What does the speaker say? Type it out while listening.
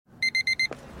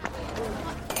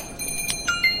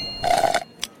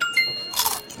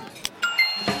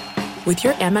With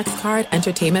your Amex card,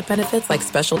 entertainment benefits like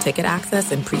special ticket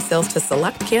access and pre-sales to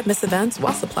select can't-miss events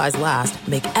while supplies last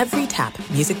make every tap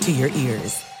music to your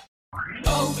ears.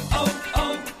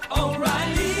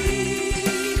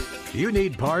 O'Reilly. You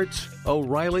need parts?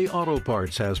 O'Reilly Auto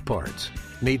Parts has parts.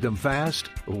 Need them fast?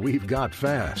 We've got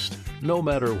fast. No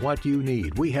matter what you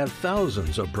need, we have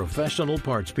thousands of professional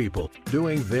parts people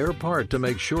doing their part to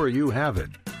make sure you have it.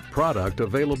 Product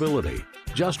availability.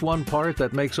 Just one part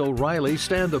that makes O'Reilly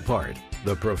stand apart.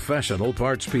 The professional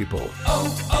parts people.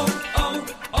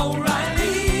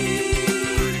 O'Reilly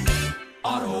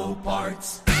Auto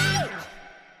Parts.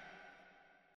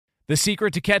 The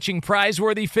secret to catching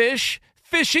prize-worthy fish?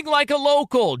 Fishing like a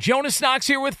local. Jonas Knox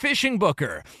here with Fishing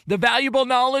Booker. The valuable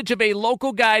knowledge of a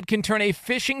local guide can turn a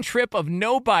fishing trip of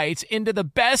no bites into the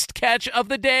best catch of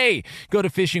the day. Go to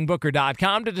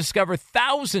fishingbooker.com to discover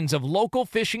thousands of local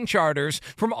fishing charters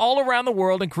from all around the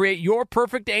world and create your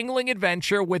perfect angling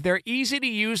adventure with their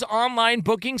easy-to-use online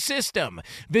booking system.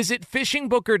 Visit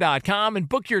fishingbooker.com and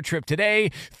book your trip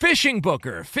today. Fishing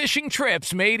Booker. Fishing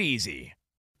trips made easy.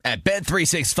 At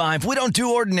Bet365, we don't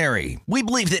do ordinary. We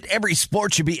believe that every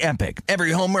sport should be epic.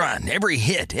 Every home run, every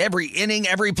hit, every inning,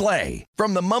 every play.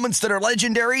 From the moments that are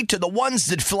legendary to the ones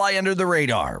that fly under the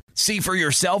radar. See for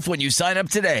yourself when you sign up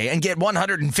today and get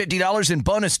 $150 in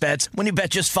bonus bets when you bet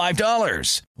just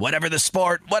 $5. Whatever the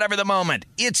sport, whatever the moment,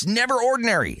 it's never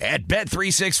ordinary at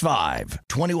Bet365.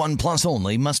 21 plus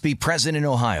only. Must be present in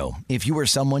Ohio. If you or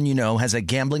someone you know has a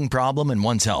gambling problem and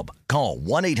wants help, call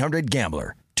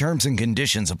 1-800-GAMBLER. Terms and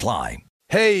conditions apply.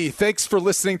 Hey, thanks for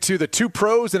listening to the Two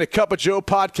Pros and a Cup of Joe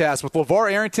podcast with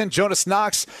LeVar Arrington, Jonas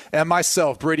Knox, and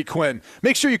myself, Brady Quinn.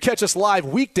 Make sure you catch us live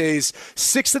weekdays,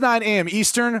 6 to 9 a.m.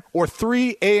 Eastern or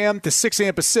 3 a.m. to 6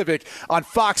 a.m. Pacific on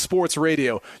Fox Sports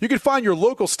Radio. You can find your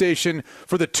local station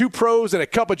for the Two Pros and a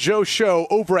Cup of Joe show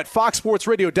over at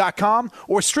foxsportsradio.com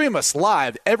or stream us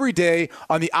live every day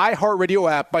on the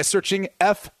iHeartRadio app by searching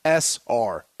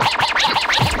FSR.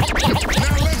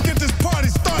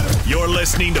 You're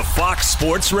listening to Fox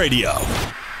Sports Radio.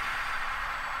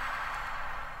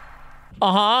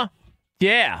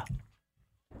 Yeah.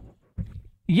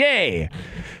 Yay.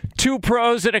 Two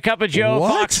Pros and a Cup of Joe.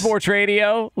 What? Fox Sports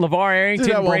Radio. LeVar Arrington,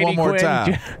 Do that Brady one more Quinn.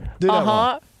 time. Do that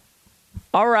one.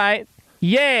 All right.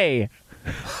 Yay.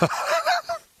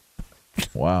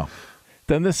 Wow.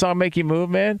 Doesn't this song make you move,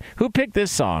 man? Who picked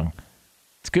this song?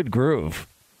 It's good groove.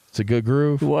 It's a good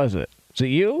groove. Who was it? Was it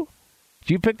you? Did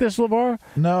you pick this, LeVar?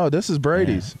 No, this is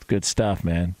Brady's. Yeah, good stuff,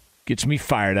 man. Gets me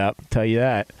fired up, tell you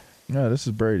that. No, this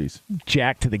is Brady's.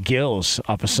 Jack to the gills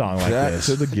off a song like Jack this.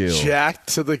 to the gills. Jack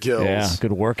to the gills. Yeah,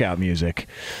 good workout music.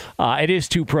 It is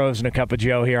Two Pros and a Cup of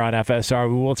Joe here on FSR.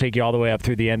 We will take you all the way up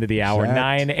through the end of the hour. Jacked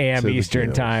 9 a.m. to the Eastern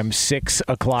gills. Time, 6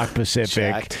 o'clock Pacific.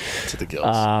 Jacked to the gills.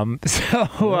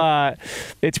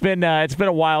 It's been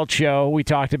a wild show. We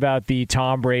talked about the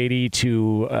Tom Brady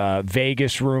to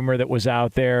Vegas rumor that was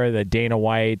out there that Dana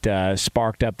White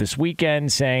sparked up this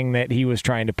weekend, saying that he was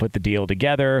trying to put the deal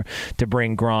together to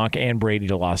bring Gronk and Brady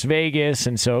to Las Vegas,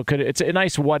 and so it's a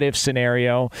nice what-if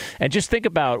scenario. And just think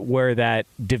about where that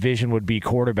division would be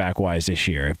quarterback-wise this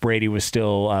year if Brady was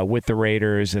still with the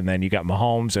Raiders, and then you got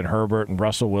Mahomes and Herbert and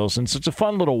Russell Wilson. So it's a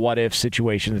fun little what-if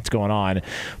situation that's going on.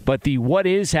 But the what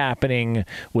is happening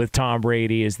with Tom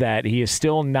Brady is that he is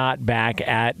still not back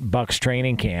at Bucs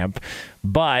training camp,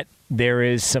 but there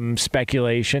is some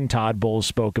speculation, Todd Bowles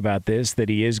spoke about this, that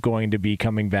he is going to be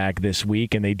coming back this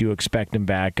week, and they do expect him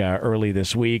back early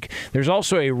this week. There's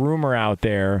also a rumor out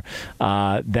there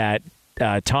that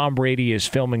Tom Brady is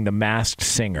filming The Masked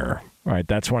Singer. All right,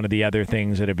 that's one of the other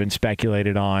things that have been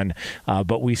speculated on,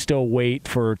 but we still wait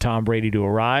for Tom Brady to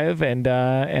arrive, and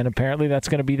apparently that's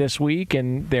going to be this week,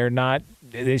 and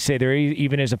they say there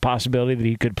even is a possibility that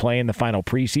he could play in the final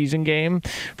preseason game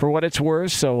for what it's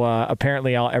worth. So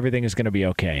apparently everything is going to be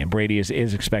okay, and Brady is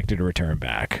expected to return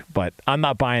back. But I'm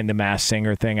not buying the Masked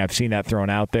Singer thing. I've seen that thrown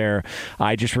out there.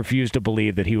 I just refuse to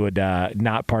believe that he would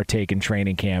not partake in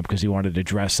training camp because he wanted to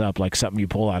dress up like something you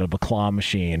pull out of a claw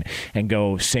machine and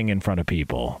go sing in front of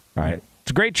people. All right. It's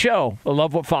a great show. I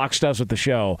love what Fox does with the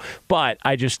show, but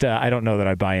I just I don't know that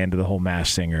I buy into the whole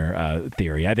Masked Singer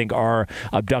theory. I think our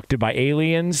Abducted by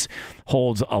Aliens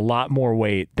holds a lot more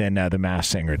weight than the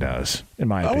Masked Singer does, in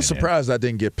my opinion. I was surprised I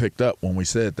didn't get picked up when we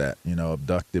said that,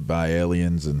 abducted by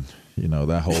aliens and,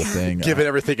 that whole thing. Given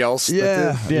everything else.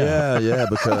 Yeah,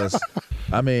 because,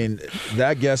 I mean,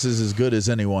 that guess is as good as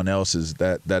anyone else's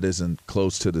that isn't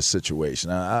close to the situation.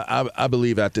 I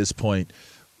believe at this point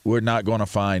we're not going to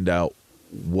find out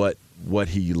what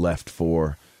he left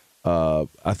for.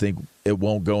 I think it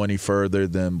won't go any further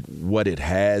than what it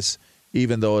has.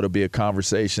 Even though it'll be a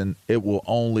conversation, it will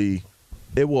only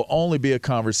it will only be a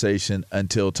conversation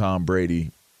until Tom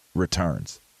Brady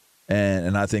returns.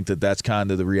 And I think that's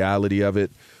kind of the reality of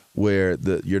it, where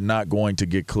you're not going to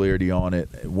get clarity on it.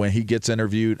 When he gets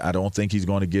interviewed, I don't think he's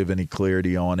going to give any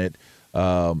clarity on it.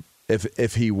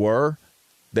 If he were,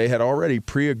 they had already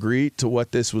pre-agreed to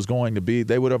what this was going to be.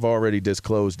 They would have already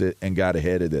disclosed it and got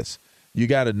ahead of this. You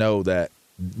got to know that,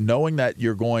 knowing that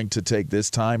you're going to take this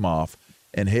time off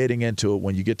and heading into it,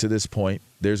 when you get to this point,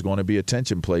 there's going to be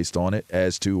attention placed on it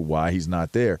as to why he's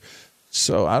not there.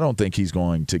 So I don't think he's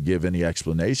going to give any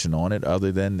explanation on it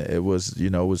other than it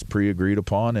was pre-agreed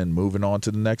upon and moving on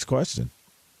to the next question.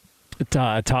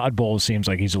 Todd Bowles seems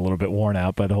like he's a little bit worn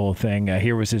out by the whole thing.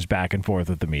 Here was his back and forth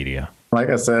with the media. Like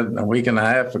I said a week and a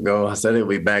half ago, I said he'll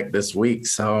be back this week.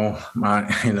 So,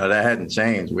 that hadn't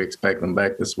changed. We expect him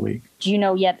back this week. Do you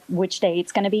know yet which day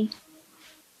it's going to be?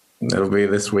 It'll be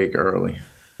this week early.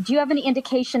 Do you have any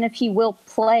indication if he will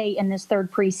play in this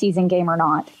third preseason game or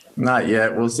not? Not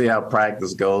yet. We'll see how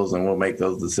practice goes, and we'll make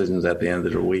those decisions at the end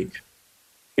of the week.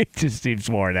 It just seems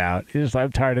worn out.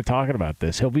 I'm tired of talking about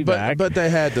this. He'll be back. But they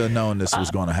had to have known this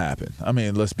was going to happen. I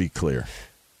mean, let's be clear.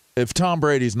 If Tom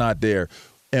Brady's not there,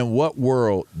 in what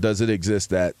world does it exist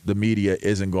that the media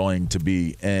isn't going to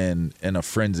be in a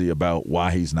frenzy about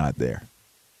why he's not there?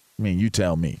 I mean, you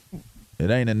tell me. It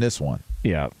ain't in this one.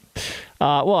 Yeah.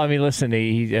 Listen,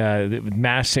 he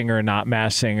Masked Singer, not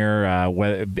Masked Singer,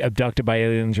 whether abducted by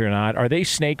aliens or not, are they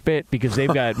snake bit? Because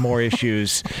they've got more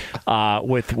issues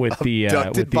with the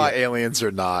abducted by aliens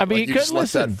or not. I mean, he could let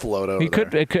that float over. He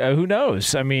could. Who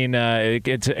knows? I mean,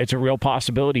 it's a real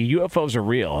possibility. UFOs are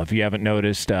real. If you haven't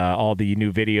noticed, all the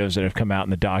new videos that have come out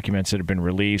and the documents that have been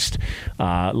released,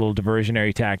 a little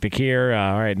diversionary tactic here.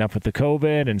 All right, enough with the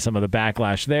COVID and some of the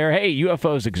backlash there. Hey,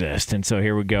 UFOs exist, and so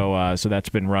here we go. So that's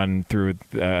been run through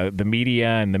the media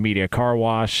and the media car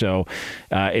wash. So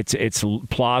it's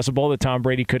plausible that Tom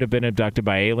Brady could have been abducted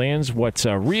by aliens. What's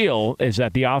real is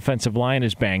that the offensive line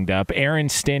is banged up. Aaron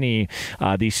Stinney,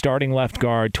 the starting left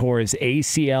guard, tore his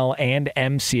ACL and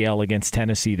MCL against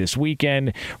Tennessee this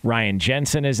weekend. Ryan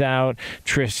Jensen is out.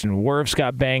 Tristan Wirfs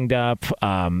got banged up.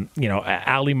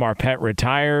 Ali Marpet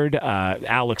retired.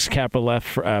 Alex Kappa left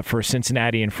for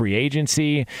Cincinnati in free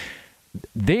agency.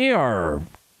 They are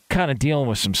kind of dealing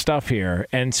with some stuff here.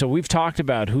 And so we've talked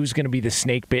about who's going to be the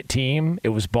snake bit team. It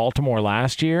was Baltimore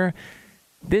last year.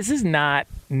 This is not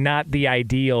the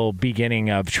ideal beginning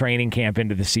of training camp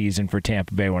into the season for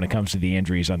Tampa Bay when it comes to the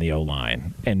injuries on the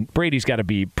O-line. And Brady's got to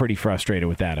be pretty frustrated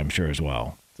with that, I'm sure, as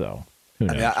well. So who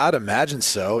knows? I mean, I'd imagine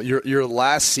so. Your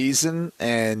last season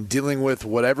and dealing with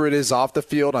whatever it is off the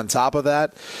field on top of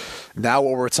that. Now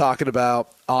what we're talking about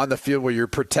on the field where your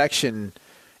protection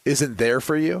isn't there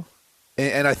for you.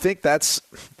 And I think that's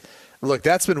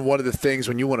been one of the things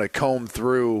when you want to comb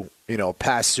through,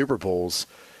 past Super Bowls,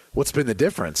 what's been the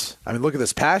difference? I mean, look at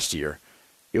this past year.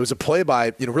 It was a play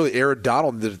by, really Aaron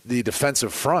Donald, the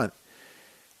defensive front,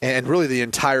 and really the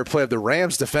entire play of the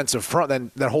Rams' defensive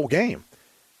front that whole game.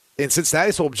 And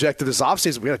Cincinnati's whole objective this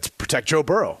offseason, we got to protect Joe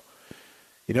Burrow.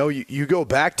 You go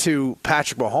back to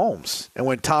Patrick Mahomes, and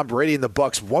when Tom Brady and the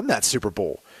Bucs won that Super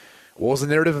Bowl, what was the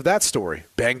narrative of that story?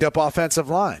 Banged up offensive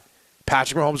line.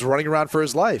 Patrick Mahomes running around for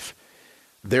his life.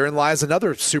 Therein lies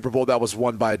another Super Bowl that was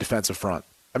won by a defensive front.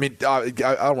 I mean, I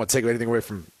don't want to take anything away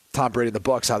from Tom Brady and the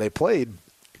Bucs, how they played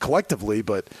collectively,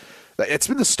 but it's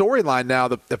been the storyline now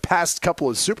the past couple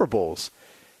of Super Bowls.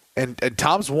 And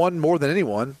Tom's won more than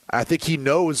anyone. I think he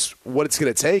knows what it's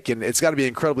going to take, and it's got to be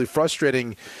incredibly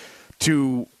frustrating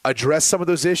to address some of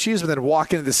those issues and then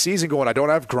walk into the season going, I don't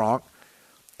have Gronk,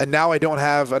 and now I don't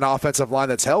have an offensive line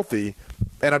that's healthy,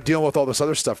 and I'm dealing with all this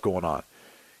other stuff going on.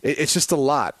 It's just a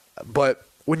lot. But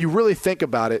when you really think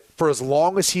about it, for as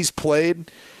long as he's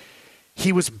played,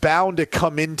 he was bound to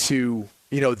come into,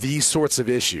 these sorts of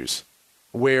issues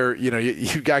where,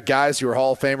 you've got guys who are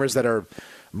Hall of Famers that are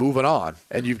moving on,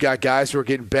 and you've got guys who are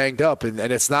getting banged up, and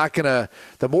it's not going to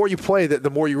 – the more you play, the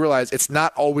more you realize it's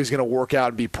not always going to work out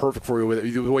and be perfect for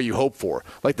you the way you hope for.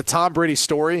 Like the Tom Brady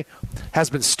story has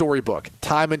been storybook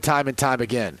time and time and time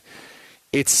again.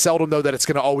 It's seldom, though, that it's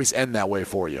going to always end that way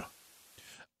for you.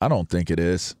 I don't think it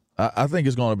is. I think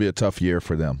it's going to be a tough year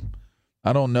for them.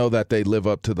 I don't know that they live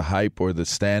up to the hype or the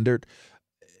standard.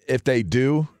 If they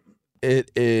do,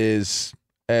 it is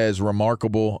as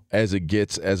remarkable as it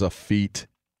gets as a feat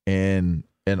in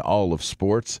all of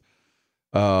sports.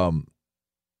 I'm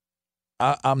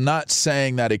not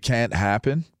saying that it can't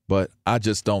happen, but I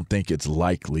just don't think it's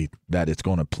likely that it's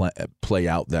going to play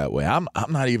out that way. I'm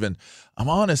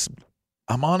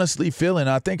honestly feeling,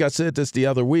 I think I said this the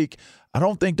other week, I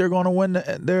don't think they're going to win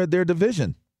their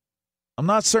division. I'm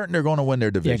not certain they're going to win their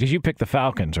Yeah, division. because you picked the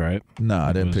Falcons, right? No,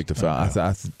 I didn't pick the Falcons.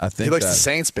 I think He likes that- the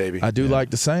Saints, baby. I do like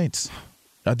the Saints.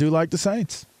 I do like the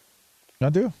Saints. I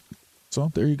do.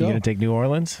 So there you go. You going to take New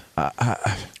Orleans?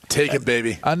 Take him,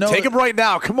 baby. I know Take him right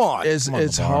now. Come on. It's Lamar.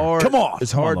 hard. Come on.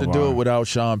 It's hard Come on, to do Lamar. it without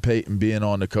Sean Payton being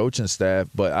on the coaching staff,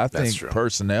 but I think true.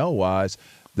 personnel-wise,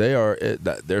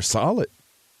 they're solid.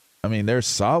 I mean, they're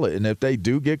solid, and if they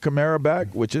do get Kamara back,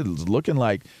 which is looking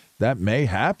like that may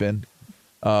happen,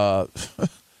 I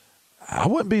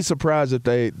wouldn't be surprised if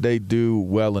they do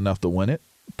well enough to win it.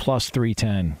 Plus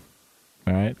 310.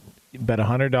 All right? You bet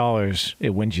 $100, it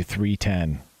wins you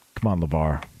 310. Come on,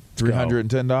 LeVar. Let's go.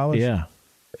 $310. Yeah.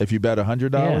 If you bet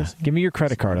 $100. Yeah. Give me your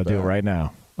credit card. I'll do it bad. right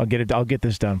now. I'll get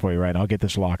this done for you right now. I'll get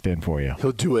this locked in for you.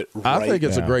 He'll do it right I think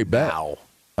it's a great bet. now.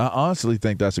 I honestly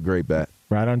think that's a great bet.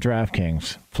 Right on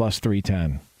DraftKings. Plus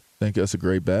 310. Think that's a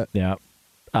great bet. Yeah.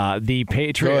 The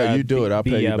Patriots. Go ahead, you do it. I'll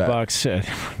pay you back. Bucks.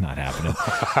 Not happening.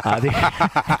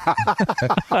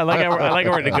 I like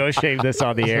how we're negotiating this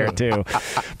on the air too.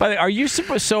 But are you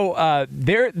supposed? So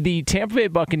the Tampa Bay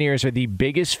Buccaneers are the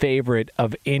biggest favorite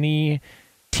of any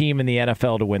team in the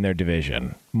NFL to win their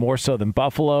division. More so than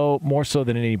Buffalo. More so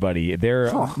than anybody.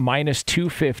 They're minus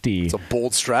 250. It's a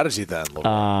bold strategy then.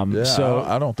 So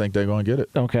I don't think they're going to get it.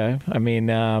 Okay. I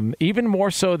mean, even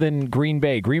more so than Green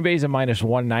Bay. Green Bay's a minus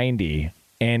 190.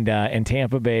 And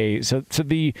Tampa Bay. So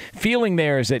the feeling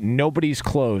there is that nobody's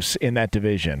close in that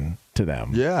division to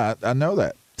them. Yeah, I know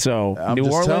that. So I'm New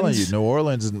just Orleans, telling you, New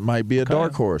Orleans might be a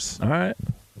dark horse. All right.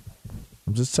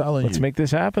 I'm just telling Let's you. make this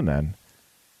happen then.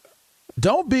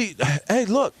 Don't be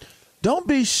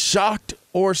shocked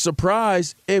or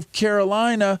surprised if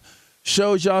Carolina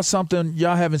shows y'all something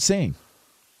y'all haven't seen.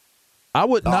 I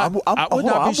would not. I would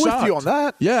not be shocked. with you on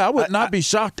that. Yeah, I would not be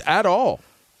shocked at all.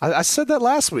 I said that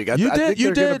last week. You I did. think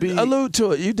You they're did gonna be, allude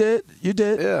to it. You did.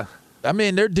 Yeah. I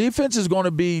mean, their defense is going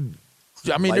to be.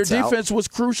 I mean, Lights their out. defense was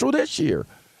crucial this year,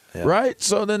 Yeah. right?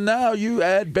 So then now you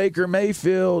add Baker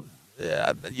Mayfield.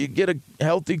 You get a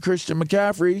healthy Christian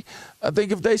McCaffrey. I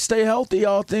think if they stay healthy,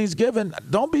 all things given,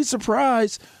 don't be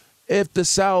surprised if the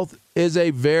South is a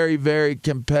very, very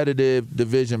competitive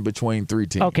division between three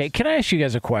teams. Okay, can I ask you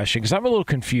guys a question? Because I'm a little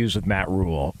confused with Matt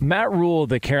Rule. Matt Rule,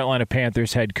 the Carolina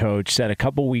Panthers head coach, said a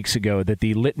couple weeks ago that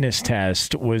the litmus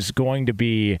test was going to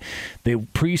be the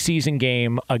preseason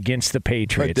game against the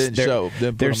Patriots. Didn't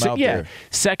put them out there.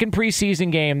 Second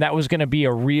preseason game, that was going to be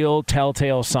a real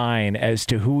telltale sign as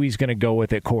to who he's going to go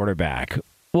with at quarterback.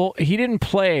 Well, he didn't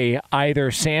play either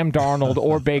Sam Darnold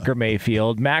or Baker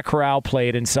Mayfield. Matt Corral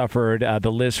played and suffered the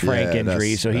Liz Frank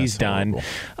injury, so he's done.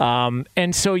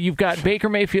 And so you've got Baker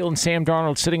Mayfield and Sam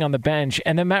Darnold sitting on the bench,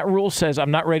 and then Matt Rule says,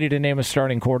 I'm not ready to name a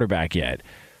starting quarterback yet.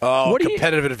 Oh,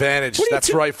 competitive advantage.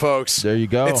 That's right, folks. There you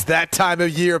go. It's that time of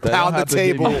year. Pound the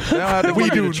table. We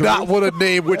do not want to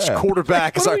name which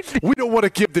quarterback. We don't want to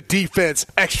give the defense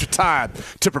extra time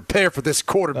to prepare for this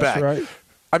quarterback. That's right.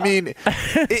 I mean,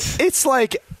 it's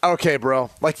like, okay, bro.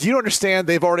 Like, you don't understand.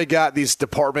 They've already got these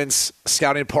departments,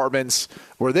 scouting departments,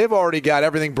 where they've already got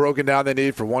everything broken down they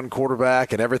need for one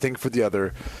quarterback and everything for the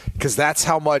other, because that's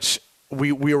how much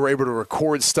we were able to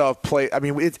record stuff, play. I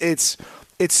mean, it's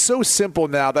so simple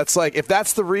now. That's like, if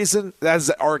that's the reason, that's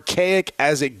as archaic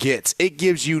as it gets. It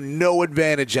gives you no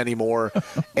advantage anymore.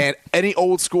 And any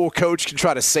old school coach can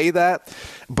try to say that.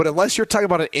 But unless you're talking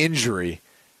about an injury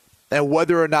and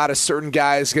whether or not a certain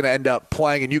guy is going to end up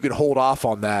playing and you can hold off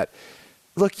on that,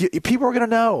 look, people are going to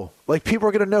know. Like, people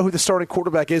are going to know who the starting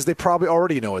quarterback is. They probably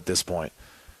already know at this point.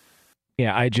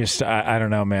 Yeah, I don't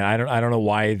know, man. I don't know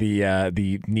why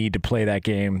the need to play that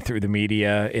game through the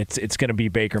media. It's going to be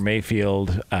Baker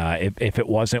Mayfield. If it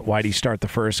wasn't, why'd you start the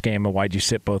first game and why'd you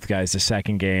sit both guys the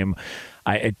second game?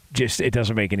 It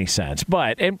doesn't make any sense.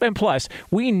 But and plus,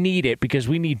 we need it because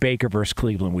we need Baker versus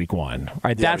Cleveland week 1. All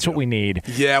right, that's what we need.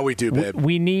 Yeah, we do, babe.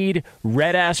 We need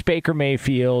red-ass Baker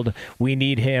Mayfield. We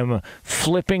need him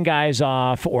flipping guys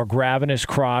off or grabbing his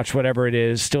crotch, whatever it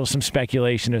is. Still some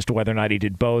speculation as to whether or not he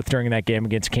did both during that game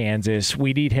against Kansas.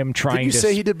 We need him trying to... Did you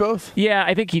say he did both? Yeah,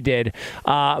 I think he did.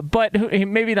 But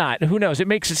maybe not. Who knows? It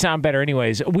makes it sound better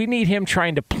anyways. We need him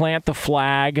trying to plant the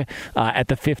flag at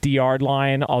the 50-yard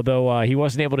line, although he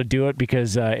wasn't able to do it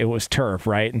because it was turf,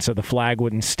 right? And so the flag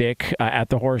wouldn't stick at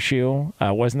the horseshoe.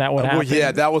 Wasn't that what happened? Well,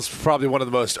 yeah, that was probably one of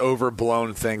the most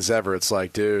overblown things ever. It's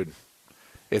like, dude,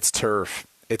 it's turf.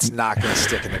 It's not going to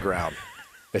stick in the ground.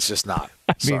 It's just not.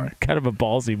 Sorry. Kind of a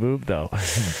ballsy move, though,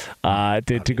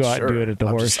 to go out and do it at the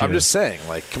horseshoe. I'm just saying,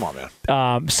 like, come on,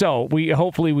 man. So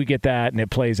hopefully we get that and it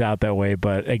plays out that way.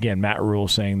 But again, Matt Rule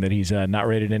saying that he's not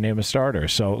ready to name a starter.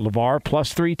 So LeVar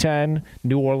plus 310,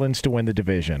 New Orleans to win the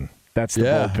division. That's the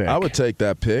bold pick. I would take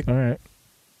that pick. All right.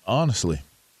 honestly,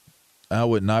 I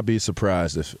would not be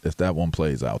surprised if that one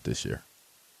plays out this year.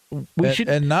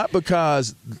 And not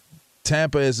because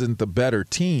Tampa isn't the better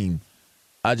team.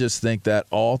 I just think that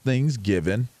all things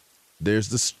given, there's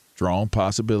the strong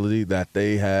possibility that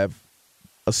they have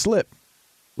a slip.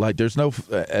 Like there's no,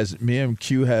 as me and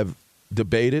Q have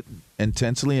debated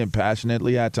intensely and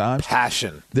passionately at times.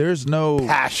 There's no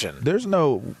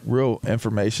real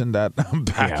information that I'm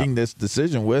backing this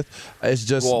decision with. It's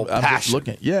just just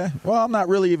looking. Yeah. Well, I'm not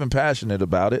really even passionate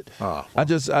about it. Oh, well,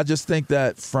 I just think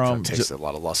that it takes a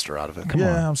lot of luster out of it.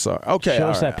 I'm sorry. Okay. Show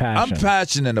us that passion. I'm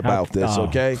passionate about this.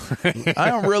 Okay. I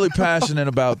am really passionate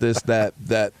about this.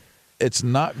 That it's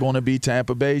not going to be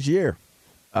Tampa Bay's year.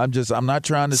 I'm not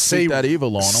trying to speak that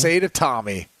evil on them. Say to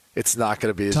Tommy, it's not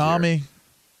going to be his year.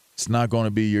 It's not going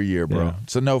to be your year, bro. Yeah.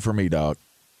 It's a no for me, dog.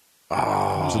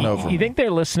 Oh, it's a no for me. You think they're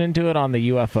listening to it on the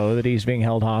UFO that he's being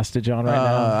held hostage on right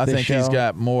now? I think he's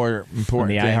got more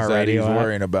important things that he's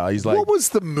worrying about. He's like, what was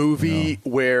the movie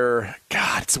where,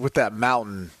 God, it's with that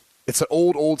mountain. It's an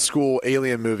old school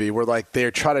alien movie where like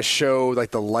they're trying to show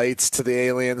like the lights to the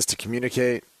aliens to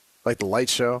communicate, like the light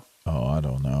show. Oh, I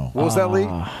don't know. What was that, Lee?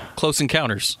 Close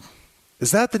Encounters.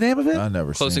 Is that the name of it? I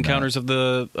never Close seen Encounters of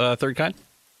the Third Kind.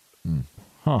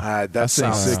 Huh. I think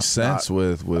Sixth Sense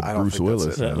with Bruce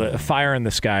Willis. Fire in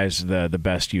the Sky is the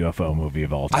best UFO movie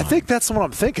of all time. I think that's the one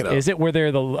I'm thinking of. Is it where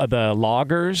they're the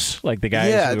loggers, like the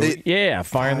guys?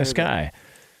 Fire in the Sky.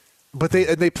 But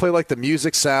they play like the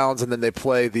music sounds, and then they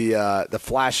play the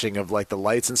flashing of like the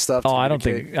lights and stuff. Oh, I don't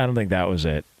think that was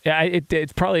it. Yeah,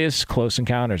 it probably is Close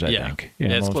Encounters. I think. Yeah,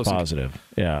 it's most positive.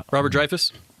 Yeah, Robert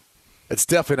Dreyfuss. It's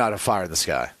definitely not a Fire in the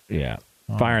Sky. Yeah,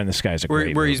 Fire in the Sky is a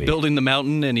great where movie. he's building the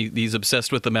mountain and he's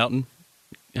obsessed with the mountain.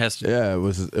 Yeah, it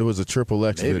was a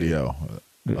XXX video,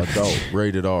 adult,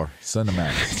 rated R,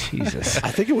 Cinemax. Jesus, I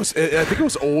think it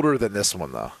was older than this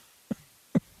one though.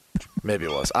 Maybe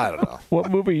it was. I don't know. What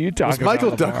movie are you talking about?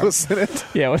 Was Michael Lamar? Douglas in it?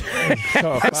 Yeah.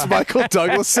 Is Michael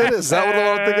Douglas in it? Is that what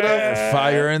I'm thinking of?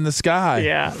 Fire in the Sky.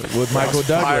 Yeah. With Michael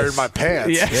Douglas. Fire in my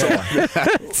pants. Yeah.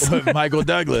 With Michael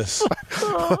Douglas.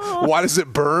 Why does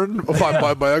it burn?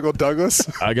 By Michael Douglas?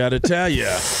 I got to tell you.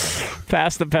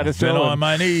 Pass the penicillin. Been on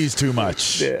my knees too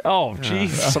much. Oh, jeez.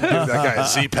 Somebody give that guy a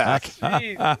Z-Pack.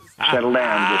 Settle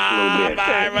down just a little bit.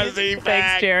 I'm a Z-Pack.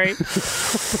 Thanks, Jerry.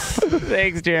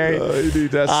 Thanks, Jerry. You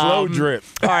need that slow drip.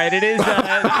 All right, it is.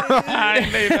 I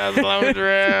need that slow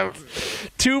drip.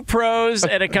 Two pros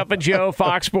and a cup of Joe.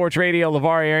 Fox Sports Radio.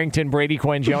 LeVar Arrington, Brady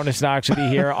Quinn, Jonas Knox with you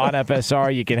here on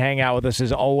FSR. You can hang out with us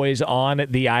as always on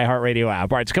the iHeartRadio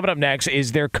app. All right, so coming up next,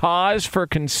 is there cause for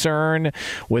concern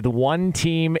with one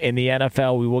team in the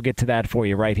NFL? We will get to that for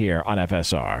you right here on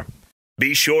FSR.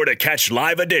 Be sure to catch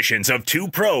live editions of Two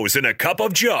Pros and a Cup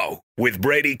of Joe with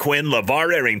Brady Quinn,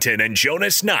 LeVar Arrington, and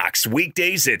Jonas Knox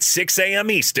weekdays at 6 a.m.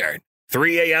 Eastern,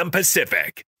 3 a.m.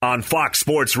 Pacific on Fox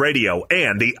Sports Radio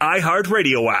and the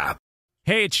iHeartRadio app.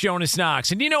 Hey, it's Jonas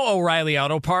Knox, and you know O'Reilly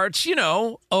Auto Parts. You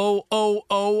know,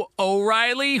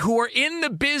 O'Reilly, who are in the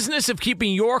business of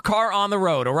keeping your car on the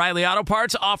road. O'Reilly Auto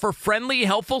Parts offer friendly,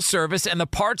 helpful service and the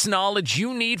parts knowledge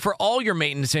you need for all your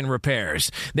maintenance and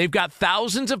repairs. They've got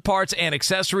thousands of parts and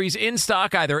accessories in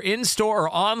stock, either in-store or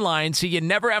online, so you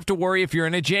never have to worry if you're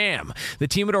in a jam. The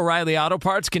team at O'Reilly Auto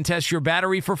Parts can test your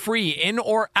battery for free, in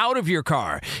or out of your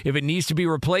car. If it needs to be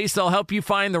replaced, they'll help you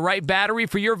find the right battery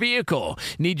for your vehicle.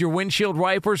 Need your windshield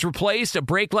wipers replaced, a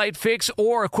brake light fix,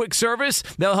 or a quick service?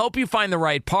 They'll help you find the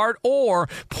right part or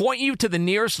point you to the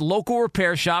nearest local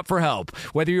repair shop for help.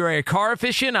 Whether you're a car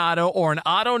aficionado or an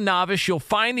auto novice, you'll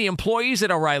find the employees at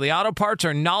O'Reilly Auto Parts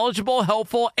are knowledgeable,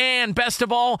 helpful, and best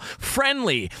of all,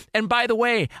 friendly. And by the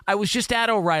way, I was just at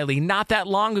O'Reilly not that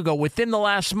long ago, within the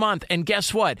last month, and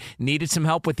guess what? Needed some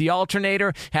help with the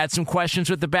alternator, had some questions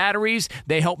with the batteries.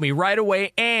 They helped me right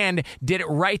away and did it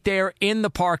right there in the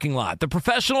parking lot. The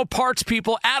professional parts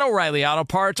people at O'Reilly Auto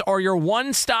Parts are your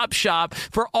one-stop shop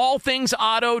for all things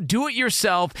auto,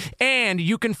 do-it-yourself, and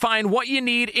you can find what you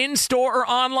need in-store or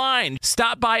online.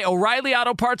 Stop by O'Reilly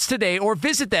Auto Parts today or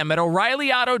visit them at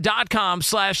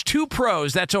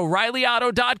O'ReillyAuto.com/2pros. That's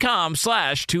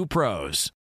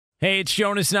O'ReillyAuto.com/2pros. Hey, it's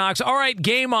Jonas Knox. All right,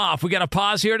 game off. We got to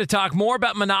pause here to talk more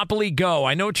about Monopoly Go.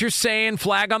 I know what you're saying,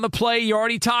 flag on the play. You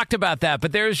already talked about that,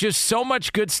 but there's just so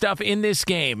much good stuff in this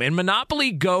game. In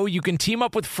Monopoly Go, you can team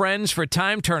up with friends for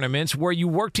time tournaments where you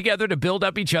work together to build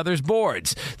up each other's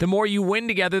boards. The more you win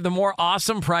together, the more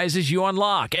awesome prizes you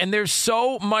unlock. And there's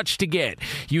so much to get.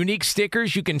 Unique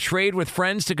stickers you can trade with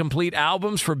friends to complete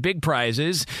albums for big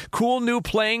prizes. Cool new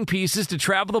playing pieces to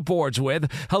travel the boards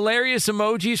with. Hilarious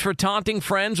emojis for taunting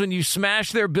friends when when you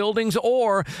smash their buildings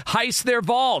or heist their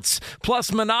vaults.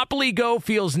 Plus, Monopoly Go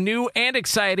feels new and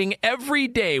exciting every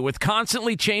day with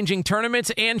constantly changing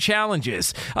tournaments and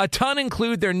challenges. A ton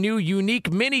include their new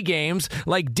unique mini games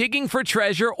like digging for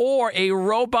treasure or a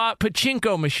robot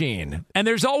pachinko machine. And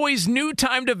there's always new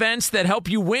timed events that help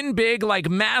you win big, like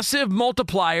massive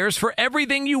multipliers for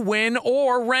everything you win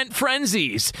or rent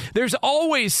frenzies. There's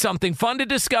always something fun to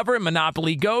discover in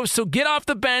Monopoly Go, so get off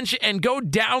the bench and go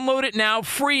download it now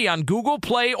free on Google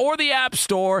Play or the App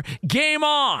Store. Game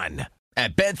on!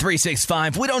 At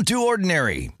Bet365, we don't do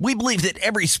ordinary. We believe that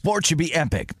every sport should be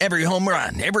epic. Every home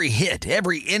run, every hit,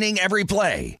 every inning, every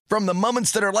play. From the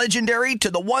moments that are legendary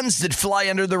to the ones that fly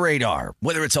under the radar.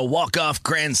 Whether it's a walk-off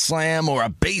grand slam or a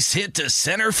base hit to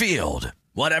center field.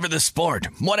 Whatever the sport,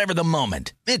 whatever the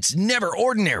moment, it's never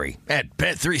ordinary at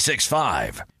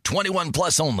Bet365. 21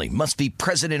 plus only. Must be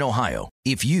present in Ohio.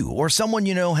 If you or someone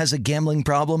you know has a gambling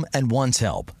problem and wants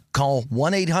help, call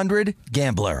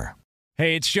 1-800-GAMBLER.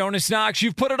 Hey, it's Jonas Knox.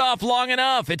 You've put it off long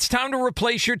enough. It's time to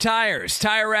replace your tires.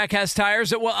 Tire Rack has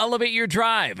tires that will elevate your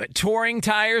drive. Touring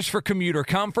tires for commuter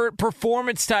comfort,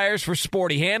 performance tires for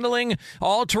sporty handling,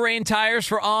 all-terrain tires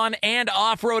for on- and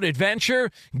off-road adventure.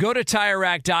 Go to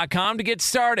TireRack.com to get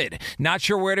started. Not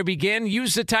sure where to begin?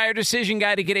 Use the Tire Decision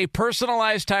Guide to get a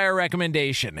personalized tire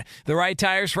recommendation. The right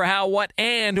tires for how, what,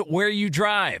 and where you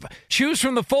drive. Choose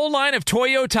from the full line of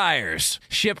Toyo tires.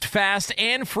 Shipped fast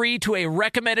and free to a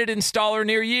recommended installer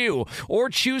near you, or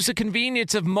choose the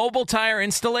convenience of mobile tire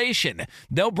installation.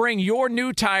 They'll bring your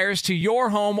new tires to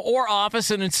your home or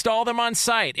office and install them on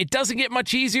site. It doesn't get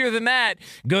much easier than that.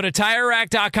 Go to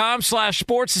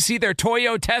TireRack.com/sports to see their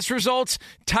Toyo test results,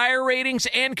 tire ratings,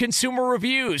 and consumer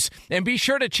reviews. And be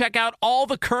sure to check out all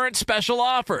the current special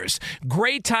offers.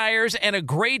 Great tires and a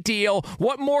great deal.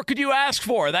 What more could you ask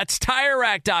for? That's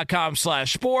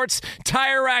TireRack.com/sports.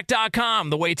 TireRack.com,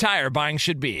 the way tire buying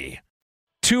should be.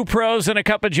 Two pros and a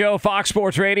cup of Joe, Fox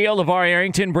Sports Radio. LeVar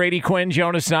Arrington, Brady Quinn,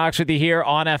 Jonas Knox with you here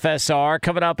on FSR.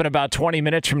 Coming up in about 20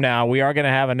 minutes from now, we are going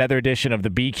to have another edition of the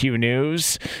BQ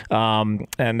News.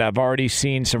 And I've already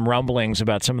seen some rumblings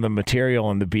about some of the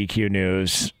material in the BQ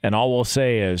News. And all we'll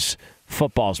say is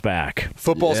football's back.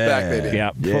 Football's back, baby.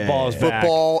 Yeah, football is back.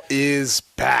 Football is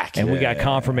back. And we got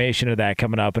confirmation of that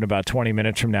coming up in about 20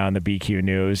 minutes from now in the BQ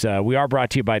News. We are brought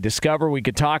to you by Discover. We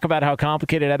could talk about how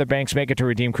complicated other banks make it to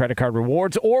redeem credit card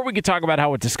rewards, or we could talk about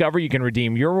how with Discover you can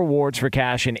redeem your rewards for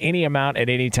cash in any amount at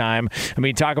any time. I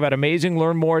mean, talk about amazing.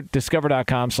 Learn more at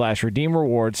discover.com/redeem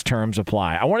rewards. Terms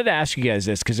apply. I wanted to ask you guys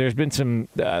this because there's been some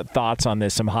thoughts on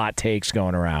this, some hot takes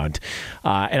going around.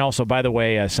 And also, by the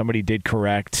way, somebody did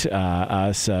correct us.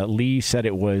 Lee said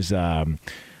it was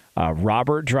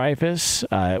Robert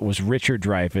Dreyfuss. It was Richard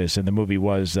Dreyfuss, and the movie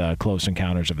was Close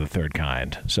Encounters of the Third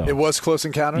Kind. So it was Close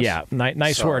Encounters? Yeah.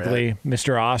 Nice work, Lee.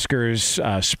 Mr. Oscars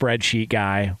spreadsheet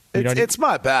guy. It's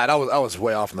my bad. I was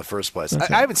way off in the first place.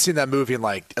 I haven't seen that movie in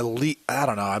like I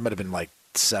don't know. I might have been like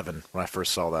 7 when I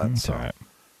first saw that. That's all right.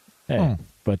 Hey,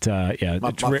 but yeah, my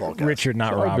it's fault, guys. Richard,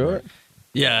 not Sorry, Robert. good.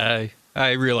 Yeah,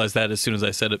 I realized that as soon as I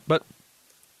said it, but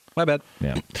my bad.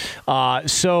 Yeah.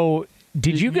 So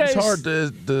did you guys? It's hard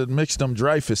to mix them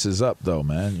Dreyfus's up, though,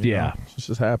 man. You know, it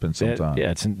just happens sometimes.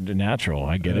 It's natural.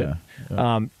 I get it.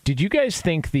 Yeah. Did you guys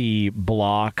think the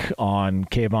block on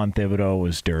Kayvon Thibodeau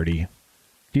was dirty?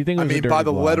 Do you think it was a dirty by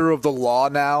the block? letter of the law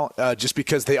now, just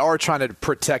because they are trying to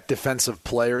protect defensive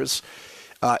players,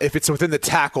 if it's within the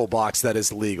tackle box, that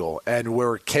is legal. And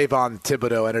where Kayvon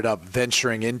Thibodeau ended up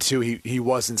venturing into, he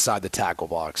was inside the tackle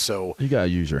box. So you got to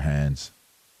use your hands.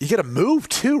 You got to move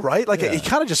too, right? Like he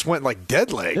kind of just went like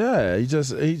dead leg. Yeah, you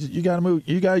got to move.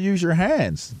 You got to use your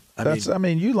hands. I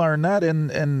mean, you learned that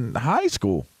in high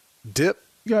school. Dip.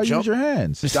 You got to use your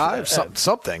hands. Dive,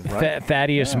 something. Right?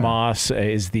 Thaddeus Moss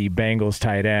is the Bengals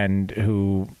tight end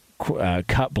who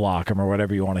cut block him or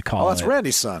whatever you want to call it. Oh, that's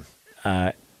Randy's son.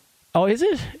 Oh, is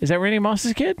it? Is that Randy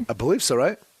Moss's kid? I believe so,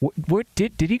 right? Where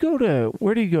did he go to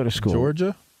school?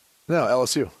 Georgia? No,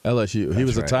 LSU. He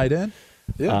was a tight end?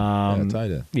 Yeah.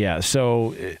 Tight end. Yeah,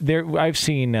 so I've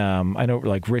seen I know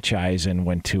like Rich Eisen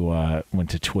went to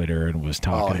Twitter and was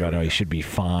talking about how he should be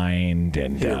fined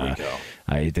and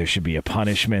there should be a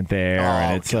punishment there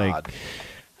and it's God. Like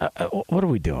what are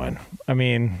we doing? I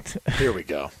mean, here we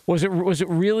go. Was it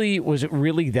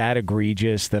really that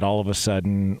egregious that all of a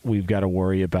sudden we've got to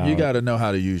worry about? You got to know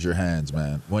how to use your hands,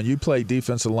 man. When you play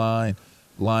defensive line,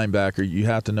 linebacker, you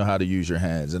have to know how to use your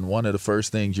hands. And one of the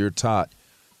first things you're taught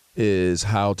is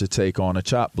how to take on a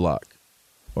chop block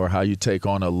or how you take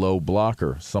on a low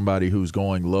blocker, somebody who's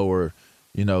going lower,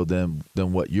 than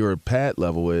what your pad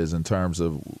level is in terms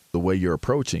of the way you're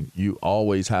approaching. You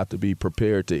always have to be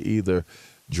prepared to either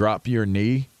drop your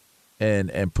knee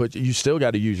and put. You still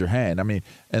got to use your hand. I mean,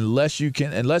 unless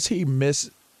he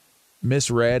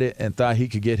misread it and thought he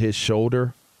could get his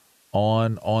shoulder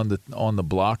on the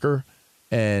blocker,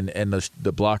 and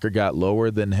the blocker got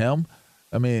lower than him.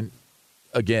 I mean,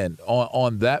 again,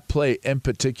 on that play in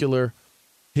particular,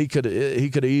 he could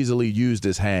have easily used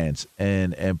his hands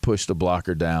and pushed the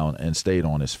blocker down and stayed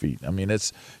on his feet. I mean,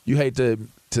 you hate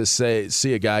to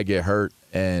see a guy get hurt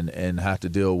and have to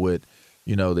deal with,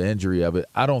 the injury of it.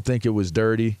 I don't think it was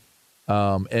dirty.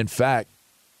 In fact,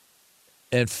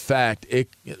 it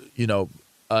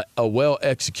a well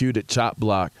executed chop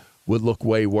block would look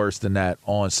way worse than that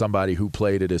on somebody who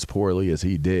played it as poorly as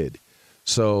he did.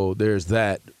 So there's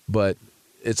that, but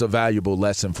it's a valuable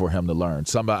lesson for him to learn.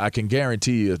 I can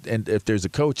guarantee you, and if there's a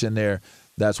coach in there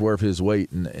that's worth his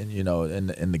weight in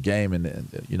the game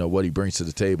and what he brings to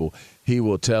the table, he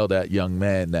will tell that young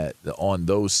man that on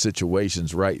those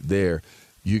situations right there,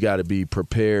 you got to be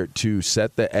prepared to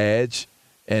set the edge,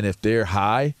 and if they're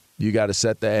high, you got to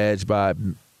set the edge by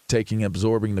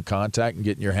absorbing the contact and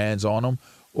getting your hands on them.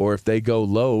 Or if they go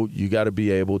low, you got to be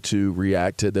able to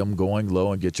react to them going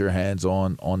low and get your hands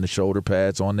on the shoulder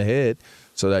pads, on the head,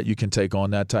 so that you can take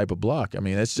on that type of block. I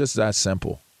mean, it's just that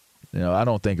simple. I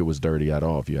don't think it was dirty at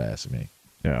all, if you ask me.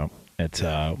 Yeah. It's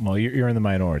you're in the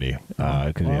minority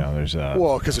because there's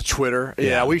because of Twitter.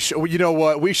 Yeah, we should. You know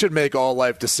what? We should make all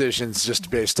life decisions just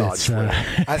based on Twitter.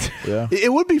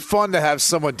 It would be fun to have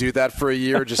someone do that for a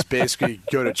year. Just basically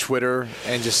go to Twitter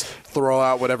and just throw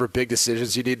out whatever big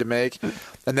decisions you need to make,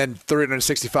 and then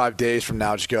 365 days from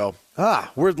now, just go.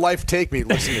 Where'd life take me?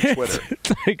 Listening to Twitter.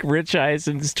 Like Rich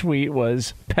Eisen's tweet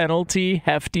was, penalty,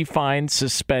 hefty fine,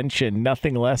 suspension.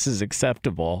 Nothing less is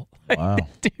acceptable. Wow.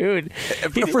 Dude.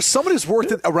 For someone who's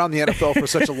worked around the NFL for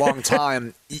such a long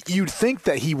time, you'd think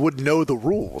that he would know the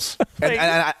rules.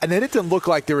 And it didn't look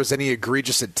like there was any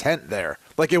egregious intent there.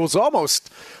 Like, it was almost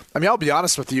 – I'll be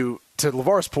honest with you, to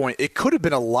LeVar's point, it could have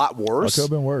been a lot worse. It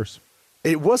could have been worse.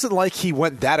 It wasn't like he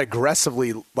went that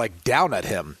aggressively, down at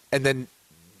him. And then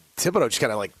Thibodeau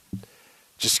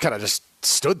just kind of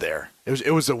stood there.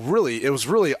 It was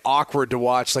really awkward to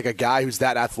watch, like a guy who's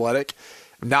that athletic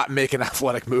not make an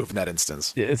athletic move in that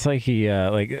instance. It's like he,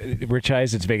 Rich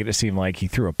Eisen's making it seem like he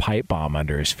threw a pipe bomb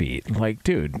under his feet. Like,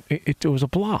 dude, it was a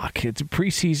block. It's a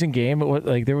preseason game.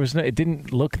 It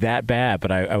didn't look that bad,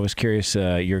 but I was curious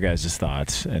your guys'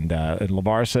 thoughts. And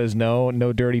LeVar says no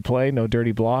dirty play, no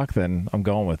dirty block. Then I'm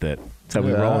going with it. That's how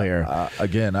we roll here.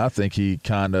 Again, I think he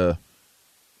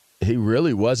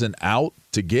really wasn't out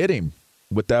to get him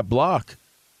with that block.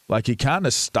 Like, he kind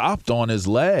of stopped on his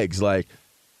legs. Like,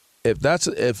 if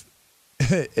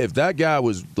that guy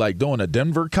was like doing a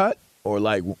Denver cut or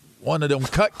like one of them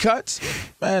cuts,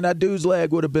 man, that dude's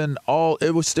leg would have been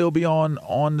it would still be on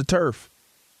the turf,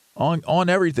 on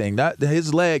everything. That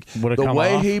his leg, the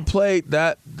way he played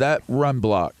that run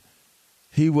block,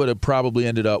 he would have probably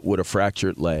ended up with a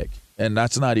fractured leg, and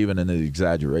that's not even an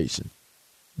exaggeration.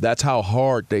 That's how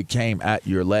hard they came at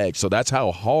your leg. So that's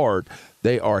how hard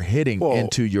they are hitting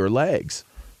into your legs.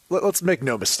 Let's make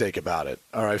no mistake about it.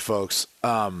 All right, folks.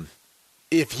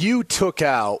 If you took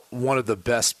out one of the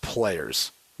best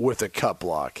players with a cut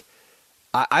block,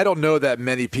 I don't know that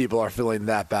many people are feeling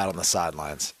that bad on the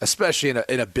sidelines, especially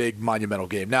in a big monumental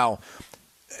game. Now,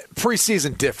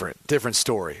 preseason, different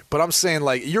story. But I'm saying,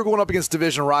 like, you're going up against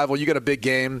division rival, you got a big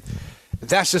game.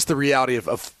 That's just the reality of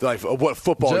what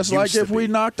football just used like if to be. we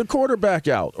knocked the quarterback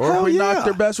out or if we knocked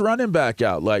their best running back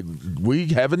out. Like, we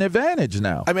have an advantage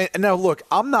now. I mean, now, look,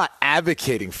 I'm not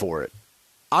advocating for it.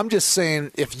 I'm just saying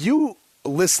if you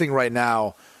listening right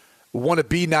now want to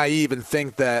be naive and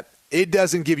think that it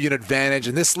doesn't give you an advantage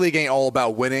and this league ain't all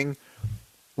about winning,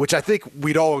 which I think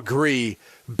we'd all agree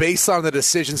based on the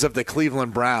decisions of the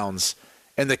Cleveland Browns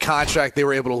and the contract they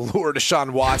were able to lure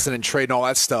Deshaun Watson and trade and all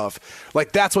that stuff.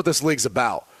 Like, that's what this league's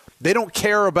about. They don't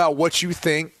care about what you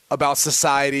think about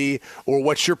society or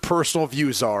what your personal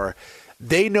views are.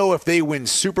 They know if they win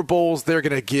Super Bowls, they're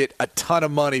going to get a ton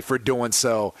of money for doing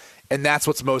so, and that's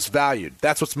what's most valued.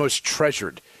 That's what's most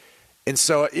treasured. And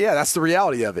so, yeah, that's the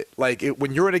reality of it. Like,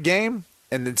 when you're in a game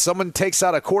and then someone takes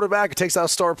out a quarterback or takes out a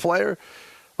star player,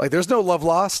 like, there's no love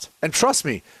lost. And trust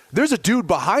me, there's a dude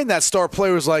behind that star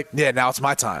player who's like, yeah, now it's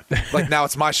my time. Like, now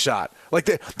it's my shot. Like,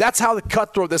 that's how the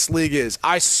cutthroat this league is.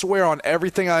 I swear on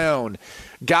everything I own.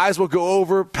 Guys will go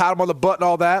over, pat him on the butt and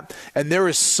all that, and there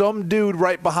is some dude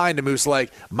right behind him who's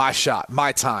like, my shot,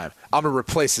 my time. I'm going to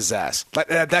replace his ass.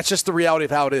 That's just the reality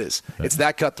of how it is. It's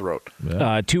that cutthroat.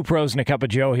 Two pros and a cup of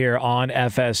Joe here on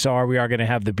FSR. We are going to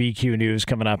have the BQ news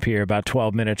coming up here about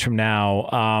 12 minutes from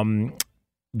now.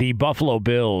 The Buffalo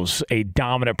Bills, a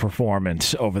dominant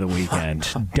performance over the weekend.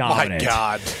 Dominant. My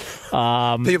God.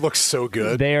 They look so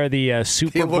good. They are the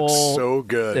Super Bowl. They look so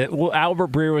good. Well,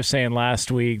 Albert Breer was saying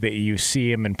last week that you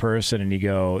see him in person and you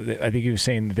go, I think he was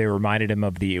saying that they reminded him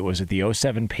of the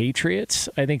 07 Patriots?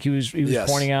 I think he was Yes.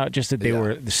 pointing out just that they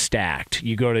were stacked.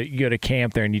 You go to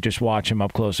camp there and you just watch them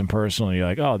up close and personal and you're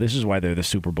like, oh, this is why they're the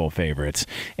Super Bowl favorites.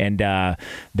 And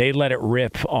they let it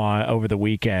rip over the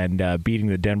weekend, beating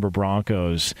the Denver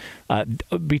Broncos.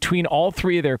 Between all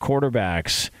three of their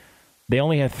quarterbacks, they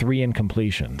only had 3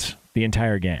 incompletions the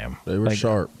entire game. They were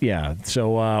sharp. Yeah.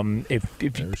 So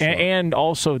and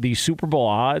also the Super Bowl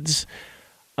odds,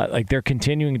 they're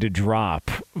continuing to drop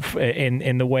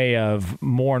in the way of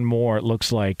more and more. It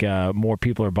looks like more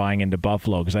people are buying into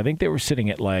Buffalo because I think they were sitting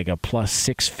at like a plus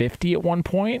 650 at one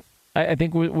point. I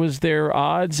think was their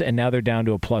odds, and now they're down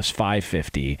to a plus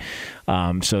 550.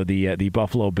 So the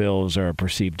Buffalo Bills are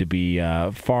perceived to be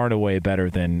far and away better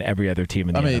than every other team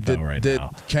in the NFL right now.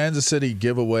 Did Kansas City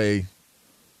give away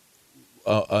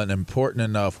an important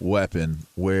enough weapon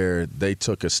where they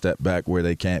took a step back where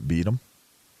they can't beat them?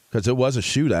 Because it was a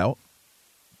shootout.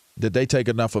 Did they take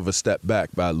enough of a step back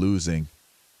by losing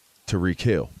Tyreek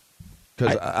Hill?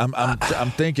 Because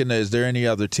I'm thinking, is there any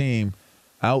other team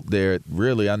out there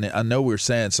really? I know we're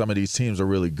saying some of these teams are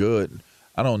really good.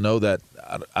 I don't know that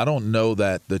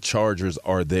the Chargers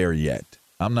are there yet.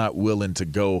 I'm not willing to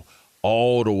go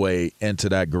all the way into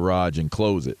that garage and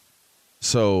close it.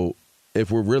 So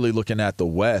if we're really looking at the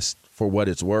West for what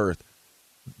it's worth,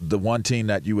 the one team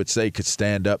that you would say could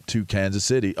stand up to Kansas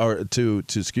City or to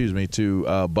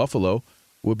Buffalo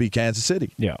would be Kansas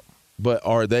City. Yeah. But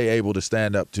are they able to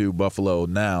stand up to Buffalo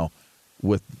now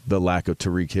with the lack of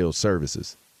Tyreek Hill's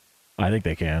services? I think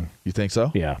they can. You think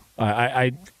so? Yeah.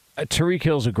 Tyreek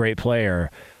Hill's a great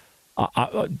player.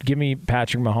 Give me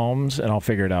Patrick Mahomes, and I'll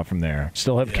figure it out from there.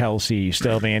 Still have Kelsey.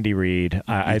 Still have Andy Reid.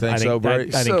 I think so,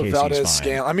 Brady? I think KC's Valdez,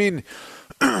 fine. I mean,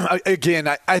 again,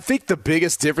 I think the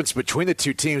biggest difference between the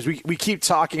two teams, we keep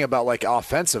talking about like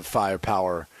offensive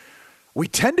firepower. We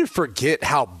tend to forget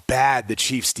how bad the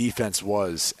Chiefs' defense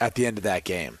was at the end of that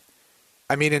game.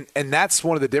 I mean, and that's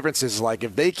one of the differences. Like,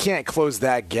 if they can't close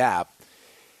that gap,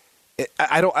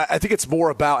 I think it's more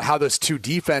about how those two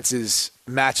defenses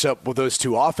match up with those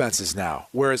two offenses now.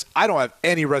 Whereas I don't have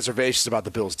any reservations about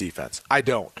the Bills' defense. I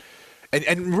don't.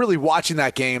 And really watching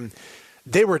that game,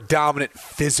 they were dominant,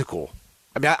 physical.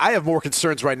 I mean, I have more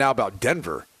concerns right now about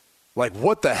Denver. Like,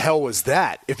 what the hell was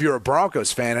that? If you're a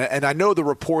Broncos fan, and I know the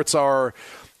reports are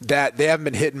that they haven't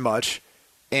been hitting much.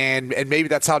 And maybe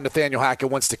that's how Nathaniel Hackett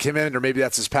wants to come in, or maybe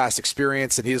that's his past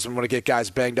experience, and he doesn't want to get guys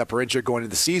banged up or injured going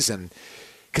into the season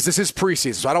because this is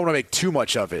preseason, so I don't want to make too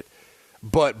much of it.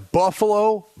 But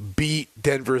Buffalo beat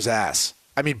Denver's ass.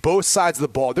 I mean, both sides of the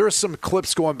ball. There are some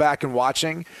clips going back and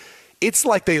watching. It's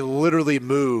like they literally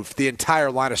moved the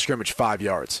entire line of scrimmage 5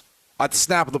 yards at the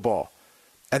snap of the ball.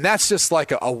 And that's just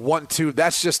like a 1-2.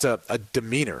 That's just a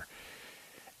demeanor.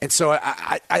 And so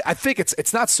I think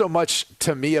it's not so much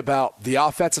to me about the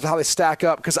offense of how they stack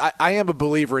up, because I am a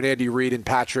believer in Andy Reid and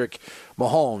Patrick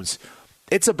Mahomes.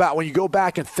 It's about when you go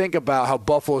back and think about how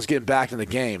Buffalo's getting back in the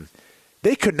game,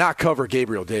 they could not cover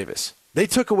Gabriel Davis. They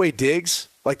took away Diggs.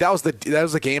 Like that was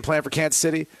the game plan for Kansas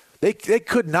City. They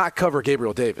could not cover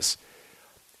Gabriel Davis.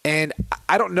 And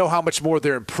I don't know how much more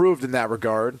they're improved in that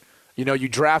regard. You know, you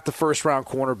draft the first-round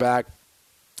cornerback,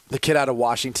 the kid out of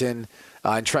Washington,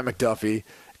 and Trent McDuffie.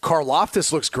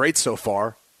 Karlaftis looks great so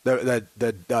far, the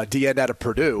DN out of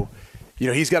Purdue. You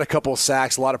know, he's got a couple of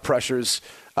sacks, a lot of pressures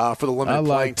for the limited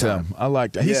playing time. I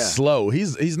liked him. He's slow.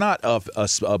 He's not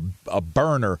a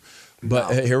burner,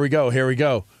 but here we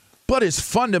go. But his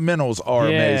fundamentals are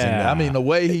amazing. I mean, the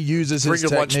way he uses his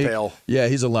technique. Lunch pail. Yeah,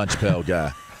 he's a lunch pail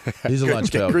guy. He's a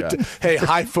lunch pail guy. Hey,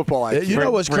 high football IQ. You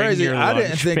know what's crazy? I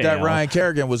didn't think that Ryan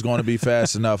Kerrigan was going to be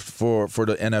fast enough for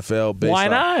the NFL. Why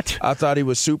not? I thought he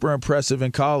was super impressive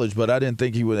in college, but I didn't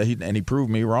think he would. And he proved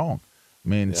me wrong. I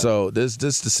mean, so this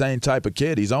the same type of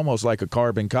kid. He's almost like a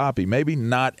carbon copy. Maybe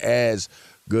not as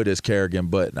good as Kerrigan,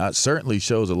 but certainly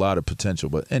shows a lot of potential.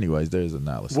 But anyways, there's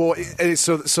analysis. Well,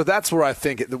 so that's where I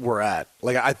think we're at.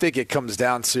 Like, I think it comes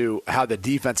down to how the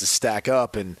defenses stack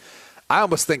up, and I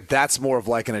almost think that's more of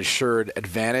like an assured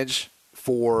advantage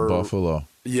for Buffalo.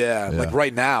 Yeah, like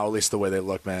right now, at least the way they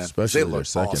look, man. Especially they look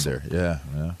secondary.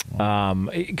 Awesome.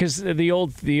 Yeah. Because the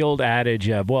old adage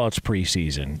of, well, it's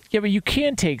preseason. Yeah, but you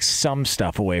can take some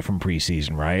stuff away from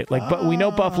preseason, right? Like, but we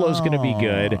know Buffalo's going to be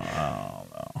good.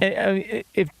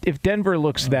 If Denver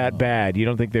looks that bad, you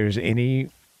don't think there's any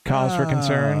cause for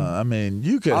concern? I mean,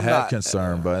 you could have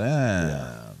concern, but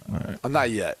I'm not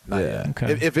yet. Not yet.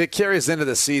 Okay. If it carries into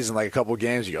the season, like a couple of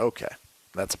games, you go, okay.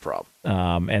 That's a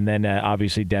problem. And then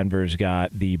obviously Denver's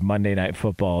got the Monday Night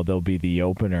Football. They'll be the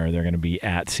opener. They're going to be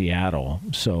at Seattle.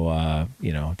 So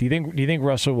do you think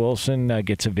Russell Wilson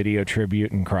gets a video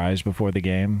tribute and cries before the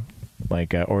game,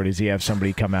 or does he have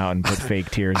somebody come out and put fake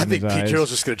tears in his eyes? I think Pete Carroll's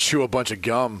just going to chew a bunch of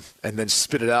gum and then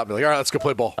spit it out and be like, all right, let's go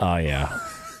play ball. Oh yeah.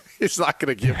 He's not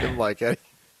going to give him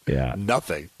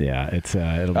nothing. Yeah,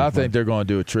 it'll be I fun. think they're going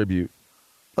to do a tribute.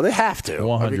 Well, they have to.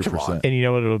 100%. Come on. And you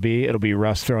know what it'll be? It'll be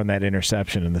Russ throwing that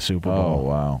interception in the Super Bowl. Oh,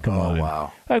 wow. Come on.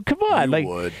 Wow. Come on. You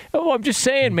would. Oh, I'm just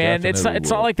saying, man. It's Definitely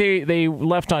not like they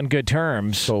left on good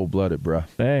terms. Cold-blooded, bro.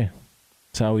 Hey,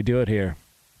 that's how we do it here.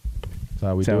 That's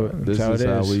how we do it. This is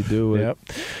how we do it.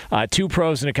 Yep. Two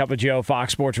Pros and a Cup of Joe,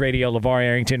 Fox Sports Radio, LeVar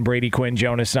Arrington, Brady Quinn,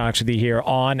 Jonas Knox with you here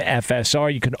on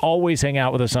FSR. You can always hang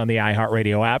out with us on the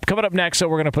iHeartRadio app. Coming up next, so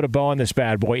we're going to put a bow on this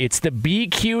bad boy. It's the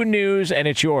BQ News, and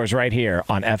it's yours right here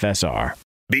on FSR.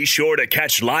 Be sure to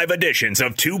catch live editions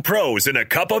of Two Pros and a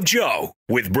Cup of Joe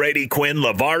with Brady Quinn,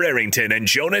 LeVar Arrington, and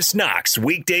Jonas Knox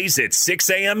weekdays at 6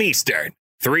 a.m. Eastern,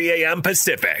 3 a.m.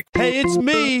 Pacific. Hey, it's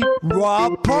me,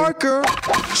 Rob Parker.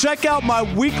 Check out my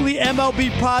weekly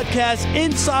MLB podcast,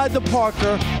 Inside the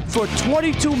Parker, for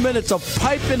 22 minutes of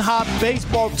piping hot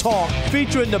baseball talk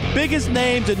featuring the biggest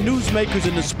names and newsmakers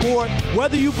in the sport.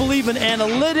 Whether you believe in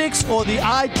analytics or the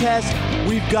eye test,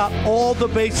 we've got all the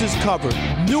bases covered.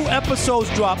 New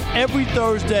episodes drop every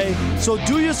Thursday, so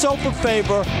do yourself a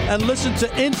favor and listen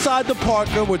to Inside the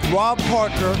Parker with Rob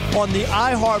Parker on the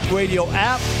iHeartRadio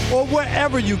app or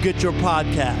wherever you get your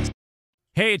podcast.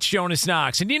 Hey, it's Jonas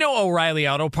Knox, and you know O'Reilly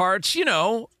Auto Parts. You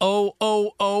know,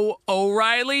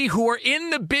 O'Reilly, who are in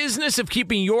the business of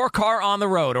keeping your car on the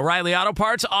road. O'Reilly Auto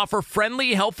Parts offer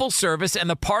friendly, helpful service and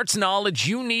the parts knowledge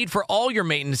you need for all your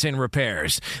maintenance and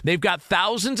repairs. They've got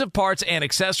thousands of parts and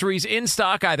accessories in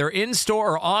stock, either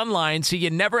in-store or online, so you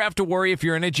never have to worry if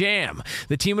you're in a jam.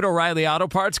 The team at O'Reilly Auto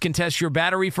Parts can test your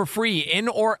battery for free in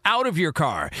or out of your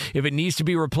car. If it needs to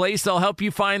be replaced, they'll help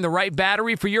you find the right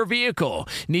battery for your vehicle.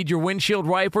 Need your windshield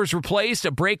wipers replaced,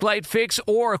 a brake light fix,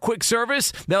 or a quick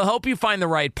service? They'll help you find the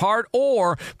right part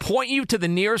or point you to the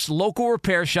nearest local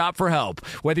repair shop for help.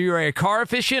 Whether you're a car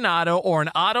aficionado or an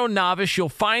auto novice, you'll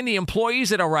find the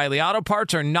employees at O'Reilly Auto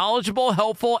Parts are knowledgeable,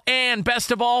 helpful, and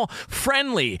best of all,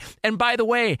 friendly. And by the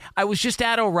way, I was just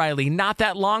at O'Reilly not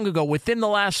that long ago, within the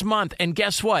last month, and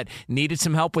guess what? Needed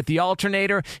some help with the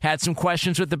alternator, had some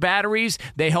questions with the batteries.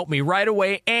 They helped me right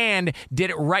away and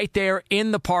did it right there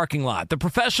in the parking lot. The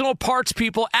professional parts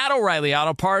people at O'Reilly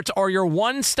Auto Parts are your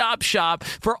one-stop shop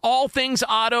for all things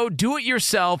auto,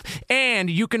 do-it-yourself, and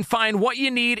you can find what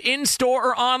you need in-store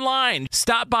or online.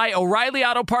 Stop by O'Reilly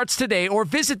Auto Parts today or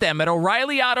visit them at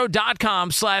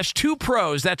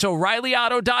O'ReillyAuto.com/2pros. That's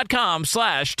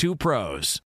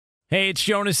O'ReillyAuto.com/2pros. Hey, it's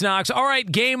Jonas Knox. All right,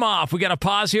 game off. We got to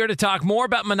pause here to talk more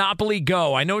about Monopoly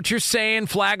Go. I know what you're saying,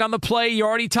 flag on the play. You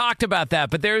already talked about that,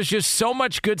 but there's just so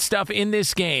much good stuff in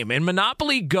this game. In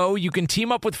Monopoly Go, you can team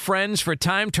up with friends for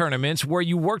time tournaments where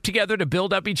you work together to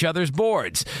build up each other's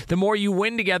boards. The more you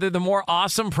win together, the more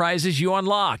awesome prizes you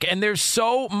unlock, and there's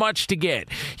so much to get.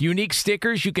 Unique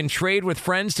stickers you can trade with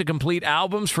friends to complete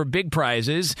albums for big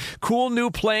prizes, cool new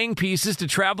playing pieces to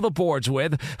travel the boards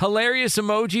with, hilarious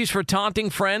emojis for taunting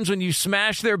friends when you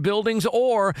smash their buildings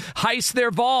or heist their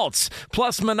vaults.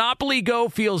 Plus, Monopoly Go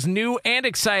feels new and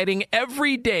exciting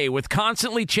every day with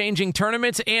constantly changing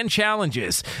tournaments and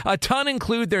challenges. A ton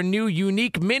include their new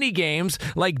unique mini games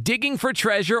like digging for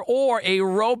treasure or a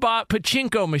robot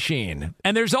pachinko machine.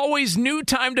 And there's always new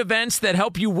timed events that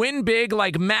help you win big,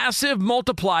 like massive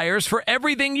multipliers for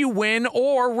everything you win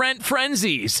or rent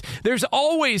frenzies. There's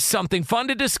always something fun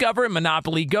to discover in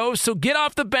Monopoly Go, so get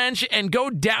off the bench and go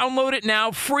download it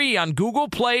now free on Google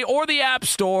Play or the App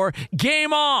Store.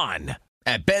 Game on!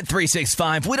 At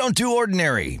Bet365, we don't do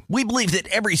ordinary. We believe that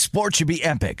every sport should be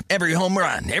epic. Every home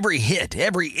run, every hit,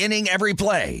 every inning, every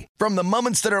play. From the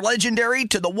moments that are legendary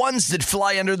to the ones that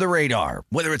fly under the radar.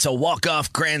 Whether it's a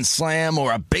walk-off grand slam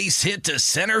or a base hit to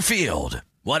center field.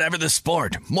 Whatever the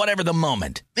sport, whatever the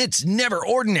moment, it's never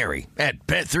ordinary at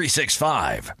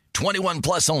Bet365. 21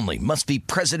 plus only. Must be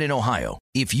present in Ohio.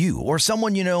 If you or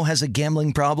someone you know has a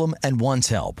gambling problem and wants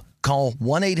help, call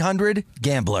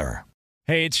 1-800-GAMBLER.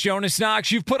 Hey, it's Jonas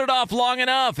Knox. You've put it off long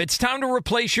enough. It's time to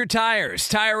replace your tires.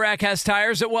 Tire Rack has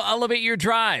tires that will elevate your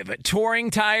drive.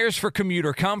 Touring tires for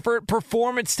commuter comfort,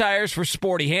 performance tires for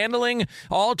sporty handling,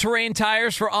 all-terrain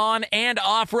tires for on- and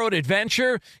off-road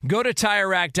adventure. Go to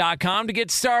TireRack.com to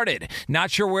get started.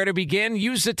 Not sure where to begin?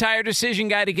 Use the Tire Decision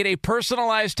Guide to get a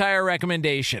personalized tire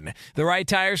recommendation. The right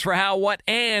tires for how, what,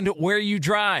 and where you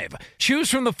drive. Choose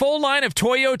from the full line of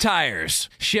Toyo tires.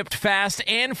 Shipped fast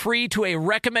and free to a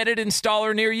recommended installer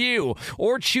installer near you,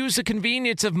 or choose the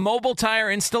convenience of mobile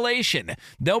tire installation.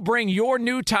 They'll bring your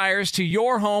new tires to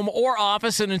your home or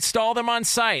office and install them on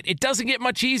site. It doesn't get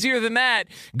much easier than that.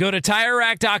 Go to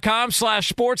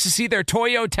TireRack.com/sports to see their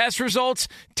Toyo test results,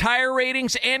 tire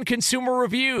ratings, and consumer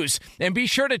reviews. And be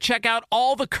sure to check out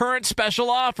all the current special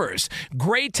offers.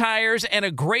 Great tires and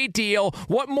a great deal.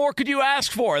 What more could you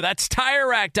ask for? That's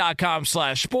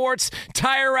TireRack.com/sports.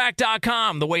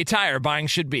 TireRack.com, the way tire buying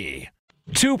should be.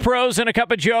 Two Pros and a Cup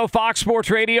of Joe, Fox Sports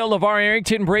Radio. LeVar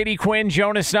Arrington, Brady Quinn,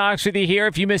 Jonas Knox with you here.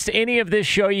 If you missed any of this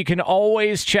show, you can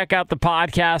always check out the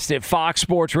podcast at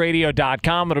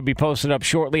foxsportsradio.com. It'll be posted up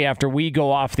shortly after we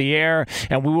go off the air,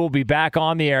 and we will be back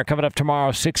on the air coming up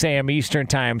tomorrow, 6 a.m. Eastern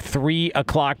Time, 3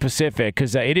 o'clock Pacific,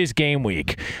 because it is game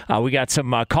week. We got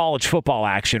some college football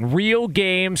action. Real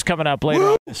games coming up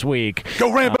later on this week.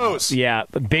 Go Rainbows! Yeah,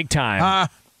 big time.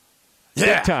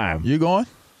 Big time. You going?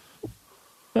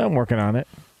 I'm working on it.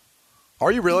 Are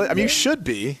you really? I mean, you should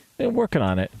be. I'm working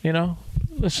on it,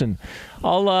 Listen,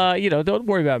 I'll, don't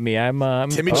worry about me. I'm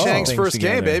Timmy Chang's first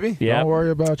game, baby. Yeah. Don't worry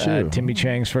about you. Timmy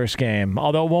Chang's first game.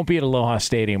 Although it won't be at Aloha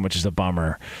Stadium, which is a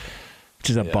bummer.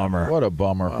 Bummer. What a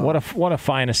bummer. What a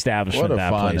fine establishment What a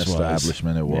that fine place was.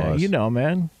 establishment it was. Yeah,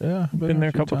 man. Yeah. Been there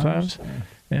a couple times.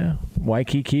 Yeah.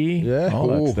 Waikiki. Yeah. All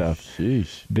that stuff.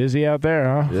 Sheesh. Busy out there,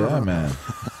 huh? Yeah, man.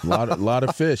 lot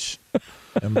of fish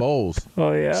and bowls.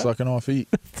 Oh, yeah. Sucking on feet.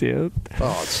 Dude.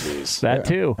 Oh, jeez. That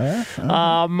too. Yeah.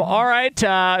 All right.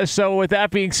 So with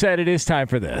that being said, it is time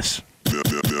for this.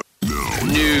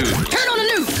 News. Turn on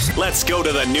the news. Let's go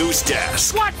to the news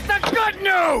desk. What's the good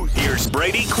news? Here's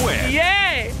Brady Quinn.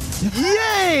 Yay!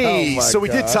 Yay! Oh, my So we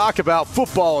did God. talk about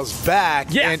football is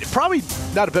back, Yeah. and probably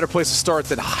not a better place to start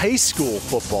than high school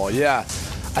football. Yeah,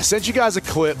 I sent you guys a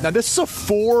clip. Now this is a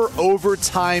 4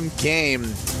 overtime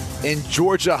game in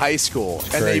Georgia high school,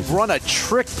 and they run a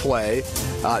trick play.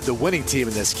 The winning team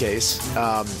in this case,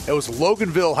 it was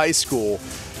Loganville High School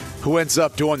who ends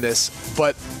up doing this,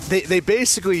 but they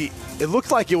basically, it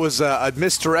looked like it was a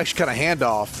misdirection kind of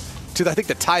handoff to I think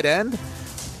the tight end,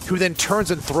 who then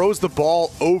turns and throws the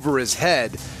ball over his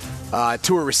head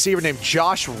to a receiver named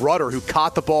Josh Rutter, who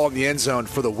caught the ball in the end zone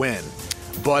for the win.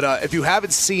 But if you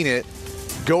haven't seen it,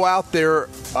 go out there,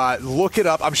 look it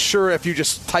up. I'm sure if you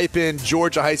just type in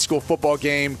Georgia high school football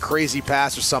game, crazy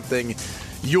pass or something,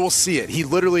 you'll see it. He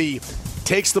literally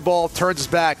takes the ball, turns his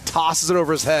back, tosses it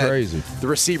over his head. Crazy. The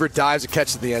receiver dives and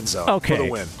catches it in the end zone for the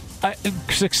win.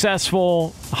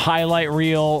 Successful highlight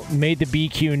reel, made the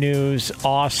BQ News.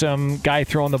 Awesome. Guy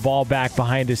throwing the ball back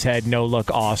behind his head. No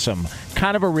look. Awesome.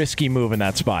 Kind of a risky move in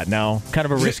that spot. No? Kind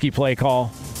of a risky play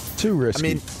call. Too risky.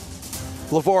 I mean,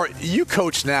 LeVar, you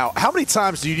coach now. How many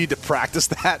times do you need to practice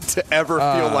that to ever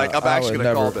feel like I'm actually going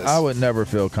to call this? I would never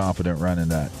feel confident running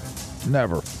that.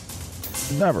 Never.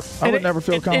 I would never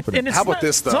feel confident. How about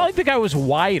this, though? It's not like the guy was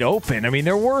wide open. I mean,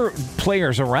 there were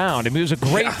players around. I mean, it was a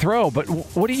great throw, but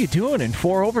what are you doing in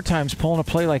 4 overtimes pulling a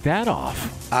play like that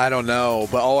off? I don't know,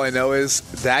 but all I know is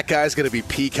that guy's going to be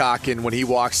peacocking when he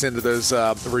walks into those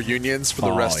reunions for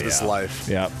the rest of his life.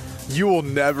 Yep. You will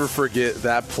never forget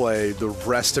that play the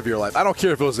rest of your life. I don't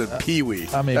care if it was in Pee Wee.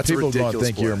 I mean, that's people are going to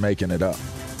think play. you're making it up.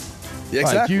 Yeah,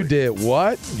 exactly. Like, you did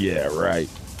what? Yeah, right.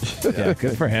 Yeah,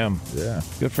 good for him. Yeah.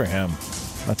 Good for him.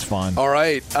 That's fun. All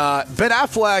right. Ben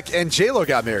Affleck and J-Lo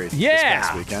got married this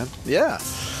past weekend. Yeah.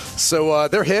 So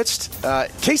they're hitched.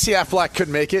 Casey Affleck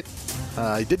couldn't make it.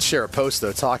 He did share a post,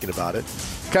 though, talking about it,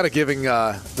 kind of giving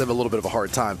them a little bit of a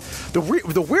hard time. The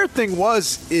weird thing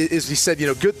is he said,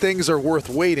 good things are worth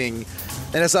waiting.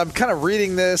 And as I'm kind of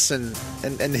reading this and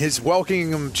his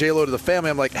welcoming J-Lo to the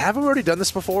family, I'm like, haven't we already done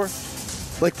this before?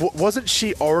 Like, wasn't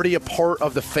she already a part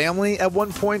of the family at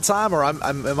one point in time, or am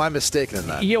I mistaken in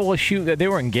that? Yeah, well, shoot, they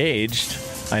were engaged.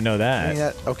 I know that.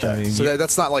 Yeah, okay. I mean, so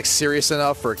that's not, like, serious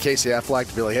enough for Casey Affleck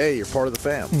to be like, hey, you're part of the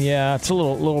fam. Yeah, it's a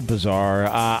little bizarre.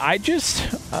 I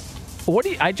just want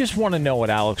to know what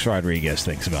Alex Rodriguez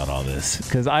thinks about all this,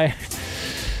 because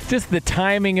just the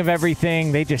timing of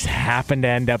everything, they just happen to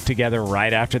end up together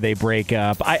right after they break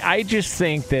up. I just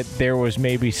think that there was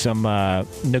maybe some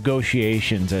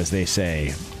negotiations, as they say,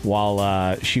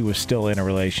 while she was still in a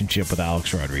relationship with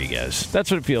Alex Rodriguez.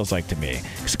 That's what it feels like to me.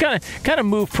 It's kind of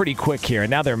moved pretty quick here, and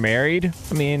now they're married.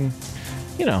 I mean,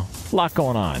 a lot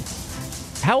going on.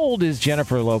 How old is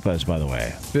Jennifer Lopez, by the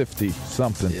way?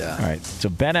 50-something. Yeah. All right. So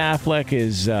Ben Affleck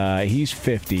is he's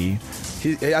 50.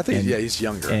 I think he's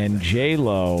younger. And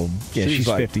J-Lo, she's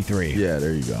like 53. Yeah,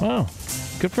 there you go. Oh,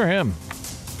 good for him.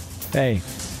 Hey,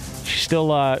 she's still.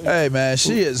 Hey, man,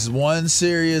 she is one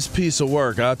serious piece of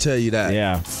work. I'll tell you that.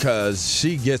 Yeah. Because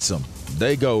she gets them.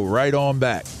 They go right on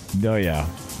back. Oh, yeah.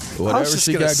 Whatever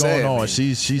she got going on,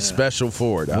 she's special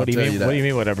for it. What do you mean? What do you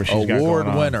mean? Whatever she's got going on?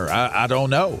 Award winner. I don't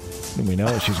know. We know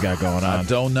what she's got going on. I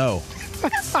don't know.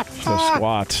 So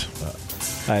squat.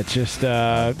 I just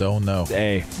don't know.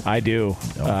 Hey, I do.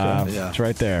 Okay. It's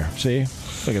right there. See?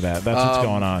 Look at that. That's what's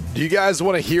going on. Do you guys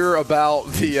want to hear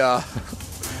about the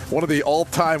one of the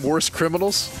all-time worst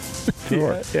criminals?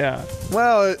 Sure. Yeah.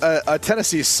 Well, a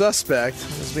Tennessee suspect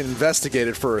has been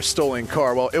investigated for a stolen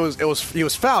car. Well, he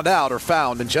was found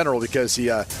in general because he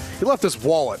left his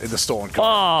wallet in the stolen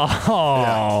car.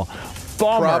 Oh. Yeah.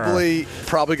 Bummer.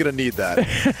 Probably going to need that.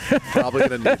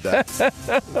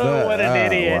 What an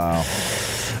idiot. Wow.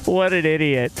 What an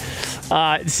idiot.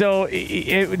 So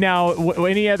now,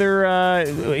 any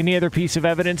other piece of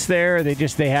evidence there? They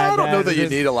had. I don't know that you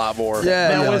need a lot more. At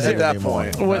that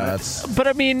point. But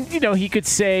I mean, he could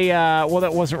say, "Well,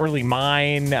 that wasn't really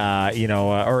mine,"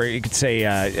 or he could say,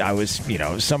 "I was,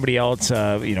 somebody else,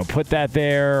 put that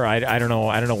there." I don't know.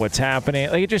 I don't know what's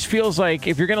happening. Like, it just feels like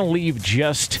if you're going to leave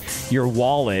just your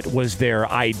wallet, was there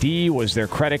ID? Was there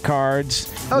credit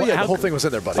cards? The whole thing was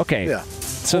in there, buddy. Okay. Yeah.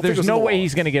 So there's no way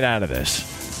he's going to get out of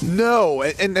this. No,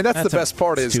 and that's the best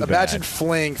part is imagine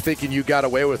fleeing thinking you got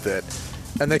away with it,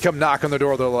 and they come knock on the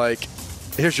door. They're like,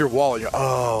 "Here's your wallet." You're,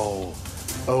 oh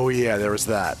yeah, there was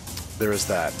that.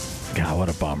 God, what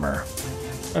a bummer.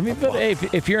 I mean, but hey,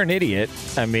 if you're an idiot,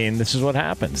 I mean, this is what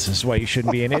happens. This is why you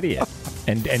shouldn't be an idiot,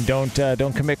 and don't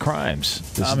commit crimes.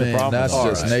 This is the problem. That's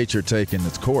just nature taking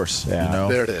its course. Yeah.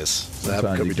 There it is.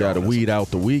 Sometimes you got to weed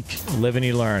out the weak. Live and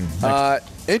you learn.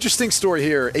 Interesting story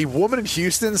here. A woman in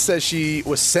Houston says she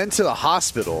was sent to the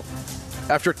hospital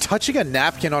after touching a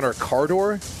napkin on her car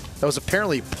door that was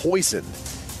apparently poisoned.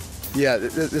 Yeah,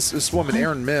 this woman,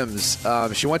 Erin Mims,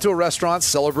 she went to a restaurant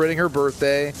celebrating her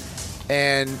birthday,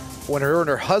 and when her and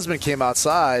her husband came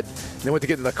outside and they went to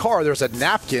get in the car, there was a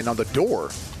napkin on the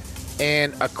door.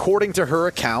 And according to her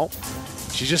account,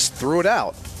 she just threw it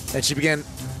out. And she began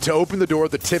to open the door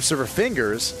with the tips of her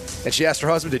fingers, and she asked her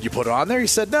husband, "Did you put it on there?" He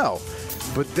said no.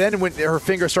 But then when her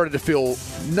fingers started to feel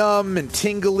numb and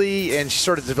tingly, and she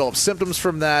started to develop symptoms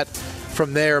from that,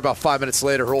 from there, about 5 minutes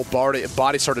later, her whole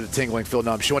body started to tingle and feel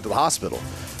numb. She went to the hospital.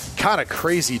 Kind of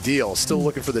crazy deal. Still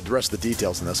looking for the rest of the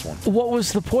details in this one. What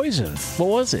was the poison? What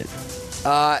was it?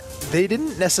 They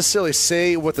didn't necessarily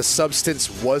say what the substance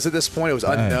was at this point. It was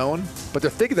unknown. But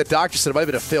they're thinking the doctor said it might have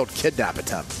been a failed kidnap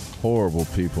attempt. Horrible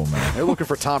people, man. They're looking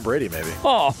for Tom Brady, maybe.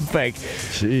 Oh, fake.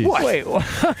 Jeez. What? Wait.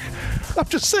 I'm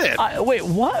just saying. Wait,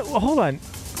 what? Hold on.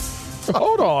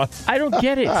 I don't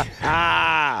get it.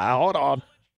 Hold on.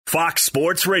 Fox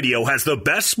Sports Radio has the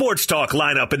best sports talk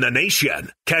lineup in the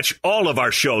nation. Catch all of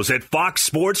our shows at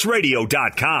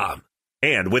foxsportsradio.com.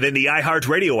 And within the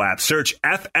iHeartRadio app, search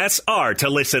FSR to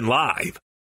listen live.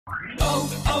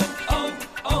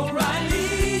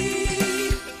 O'Reilly.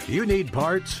 You need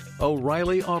parts?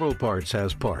 O'Reilly Auto Parts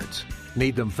has parts.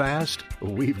 Need them fast?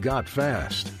 We've got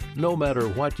fast. No matter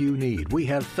what you need, we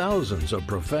have thousands of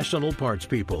professional parts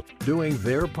people doing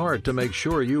their part to make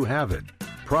sure you have it.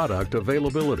 Product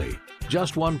availability.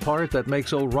 Just one part that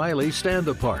makes O'Reilly stand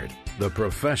apart. The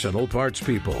professional parts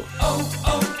people.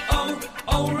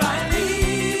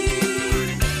 O'Reilly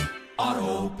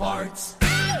Auto Parts.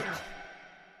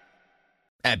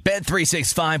 At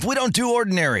Bet365, we don't do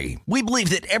ordinary. We believe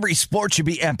that every sport should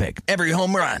be epic. Every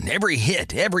home run, every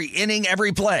hit, every inning,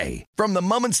 every play. From the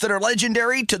moments that are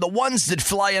legendary to the ones that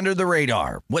fly under the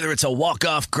radar. Whether it's a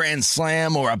walk-off grand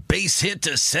slam or a base hit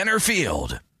to center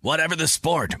field. Whatever the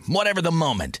sport, whatever the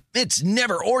moment, it's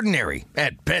never ordinary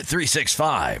at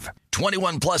Bet365.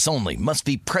 21 plus only. Must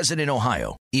be present in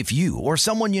Ohio. If you or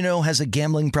someone you know has a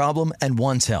gambling problem and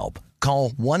wants help, call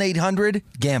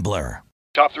 1-800-GAMBLER.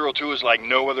 Top Thrill 2 is like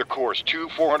no other course. 2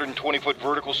 420-foot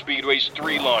vertical speedways,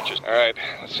 3 launches. All right,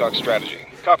 let's talk strategy.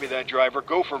 Copy that, driver.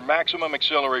 Go for maximum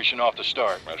acceleration off the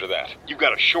start. Roger that. You've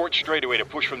got a short straightaway to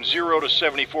push from 0 to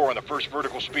 74 on the first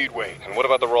vertical speedway. And what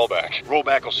about the rollback?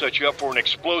 Rollback will set you up for an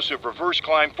explosive reverse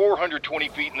climb 420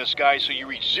 feet in the sky so you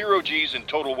reach 0 G's in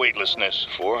total weightlessness.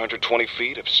 420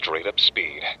 feet of straight-up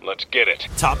speed. Let's get it.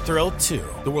 Top Thrill 2,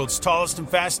 the world's tallest and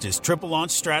fastest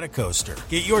triple-launch Stratocoaster.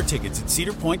 Get your tickets at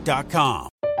cedarpoint.com.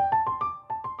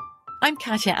 I'm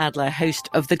Katya Adler, host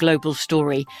of The Global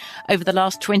Story. Over the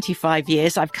last 25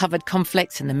 years, I've covered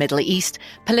conflicts in the Middle East,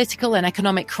 political and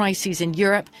economic crises in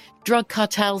Europe, drug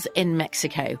cartels in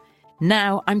Mexico.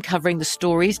 Now I'm covering the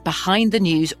stories behind the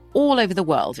news all over the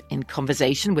world in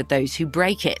conversation with those who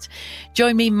break it.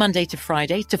 Join me Monday to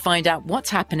Friday to find out what's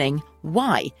happening,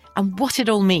 why, and what it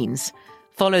all means.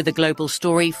 Follow The Global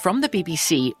Story from the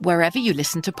BBC wherever you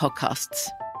listen to podcasts.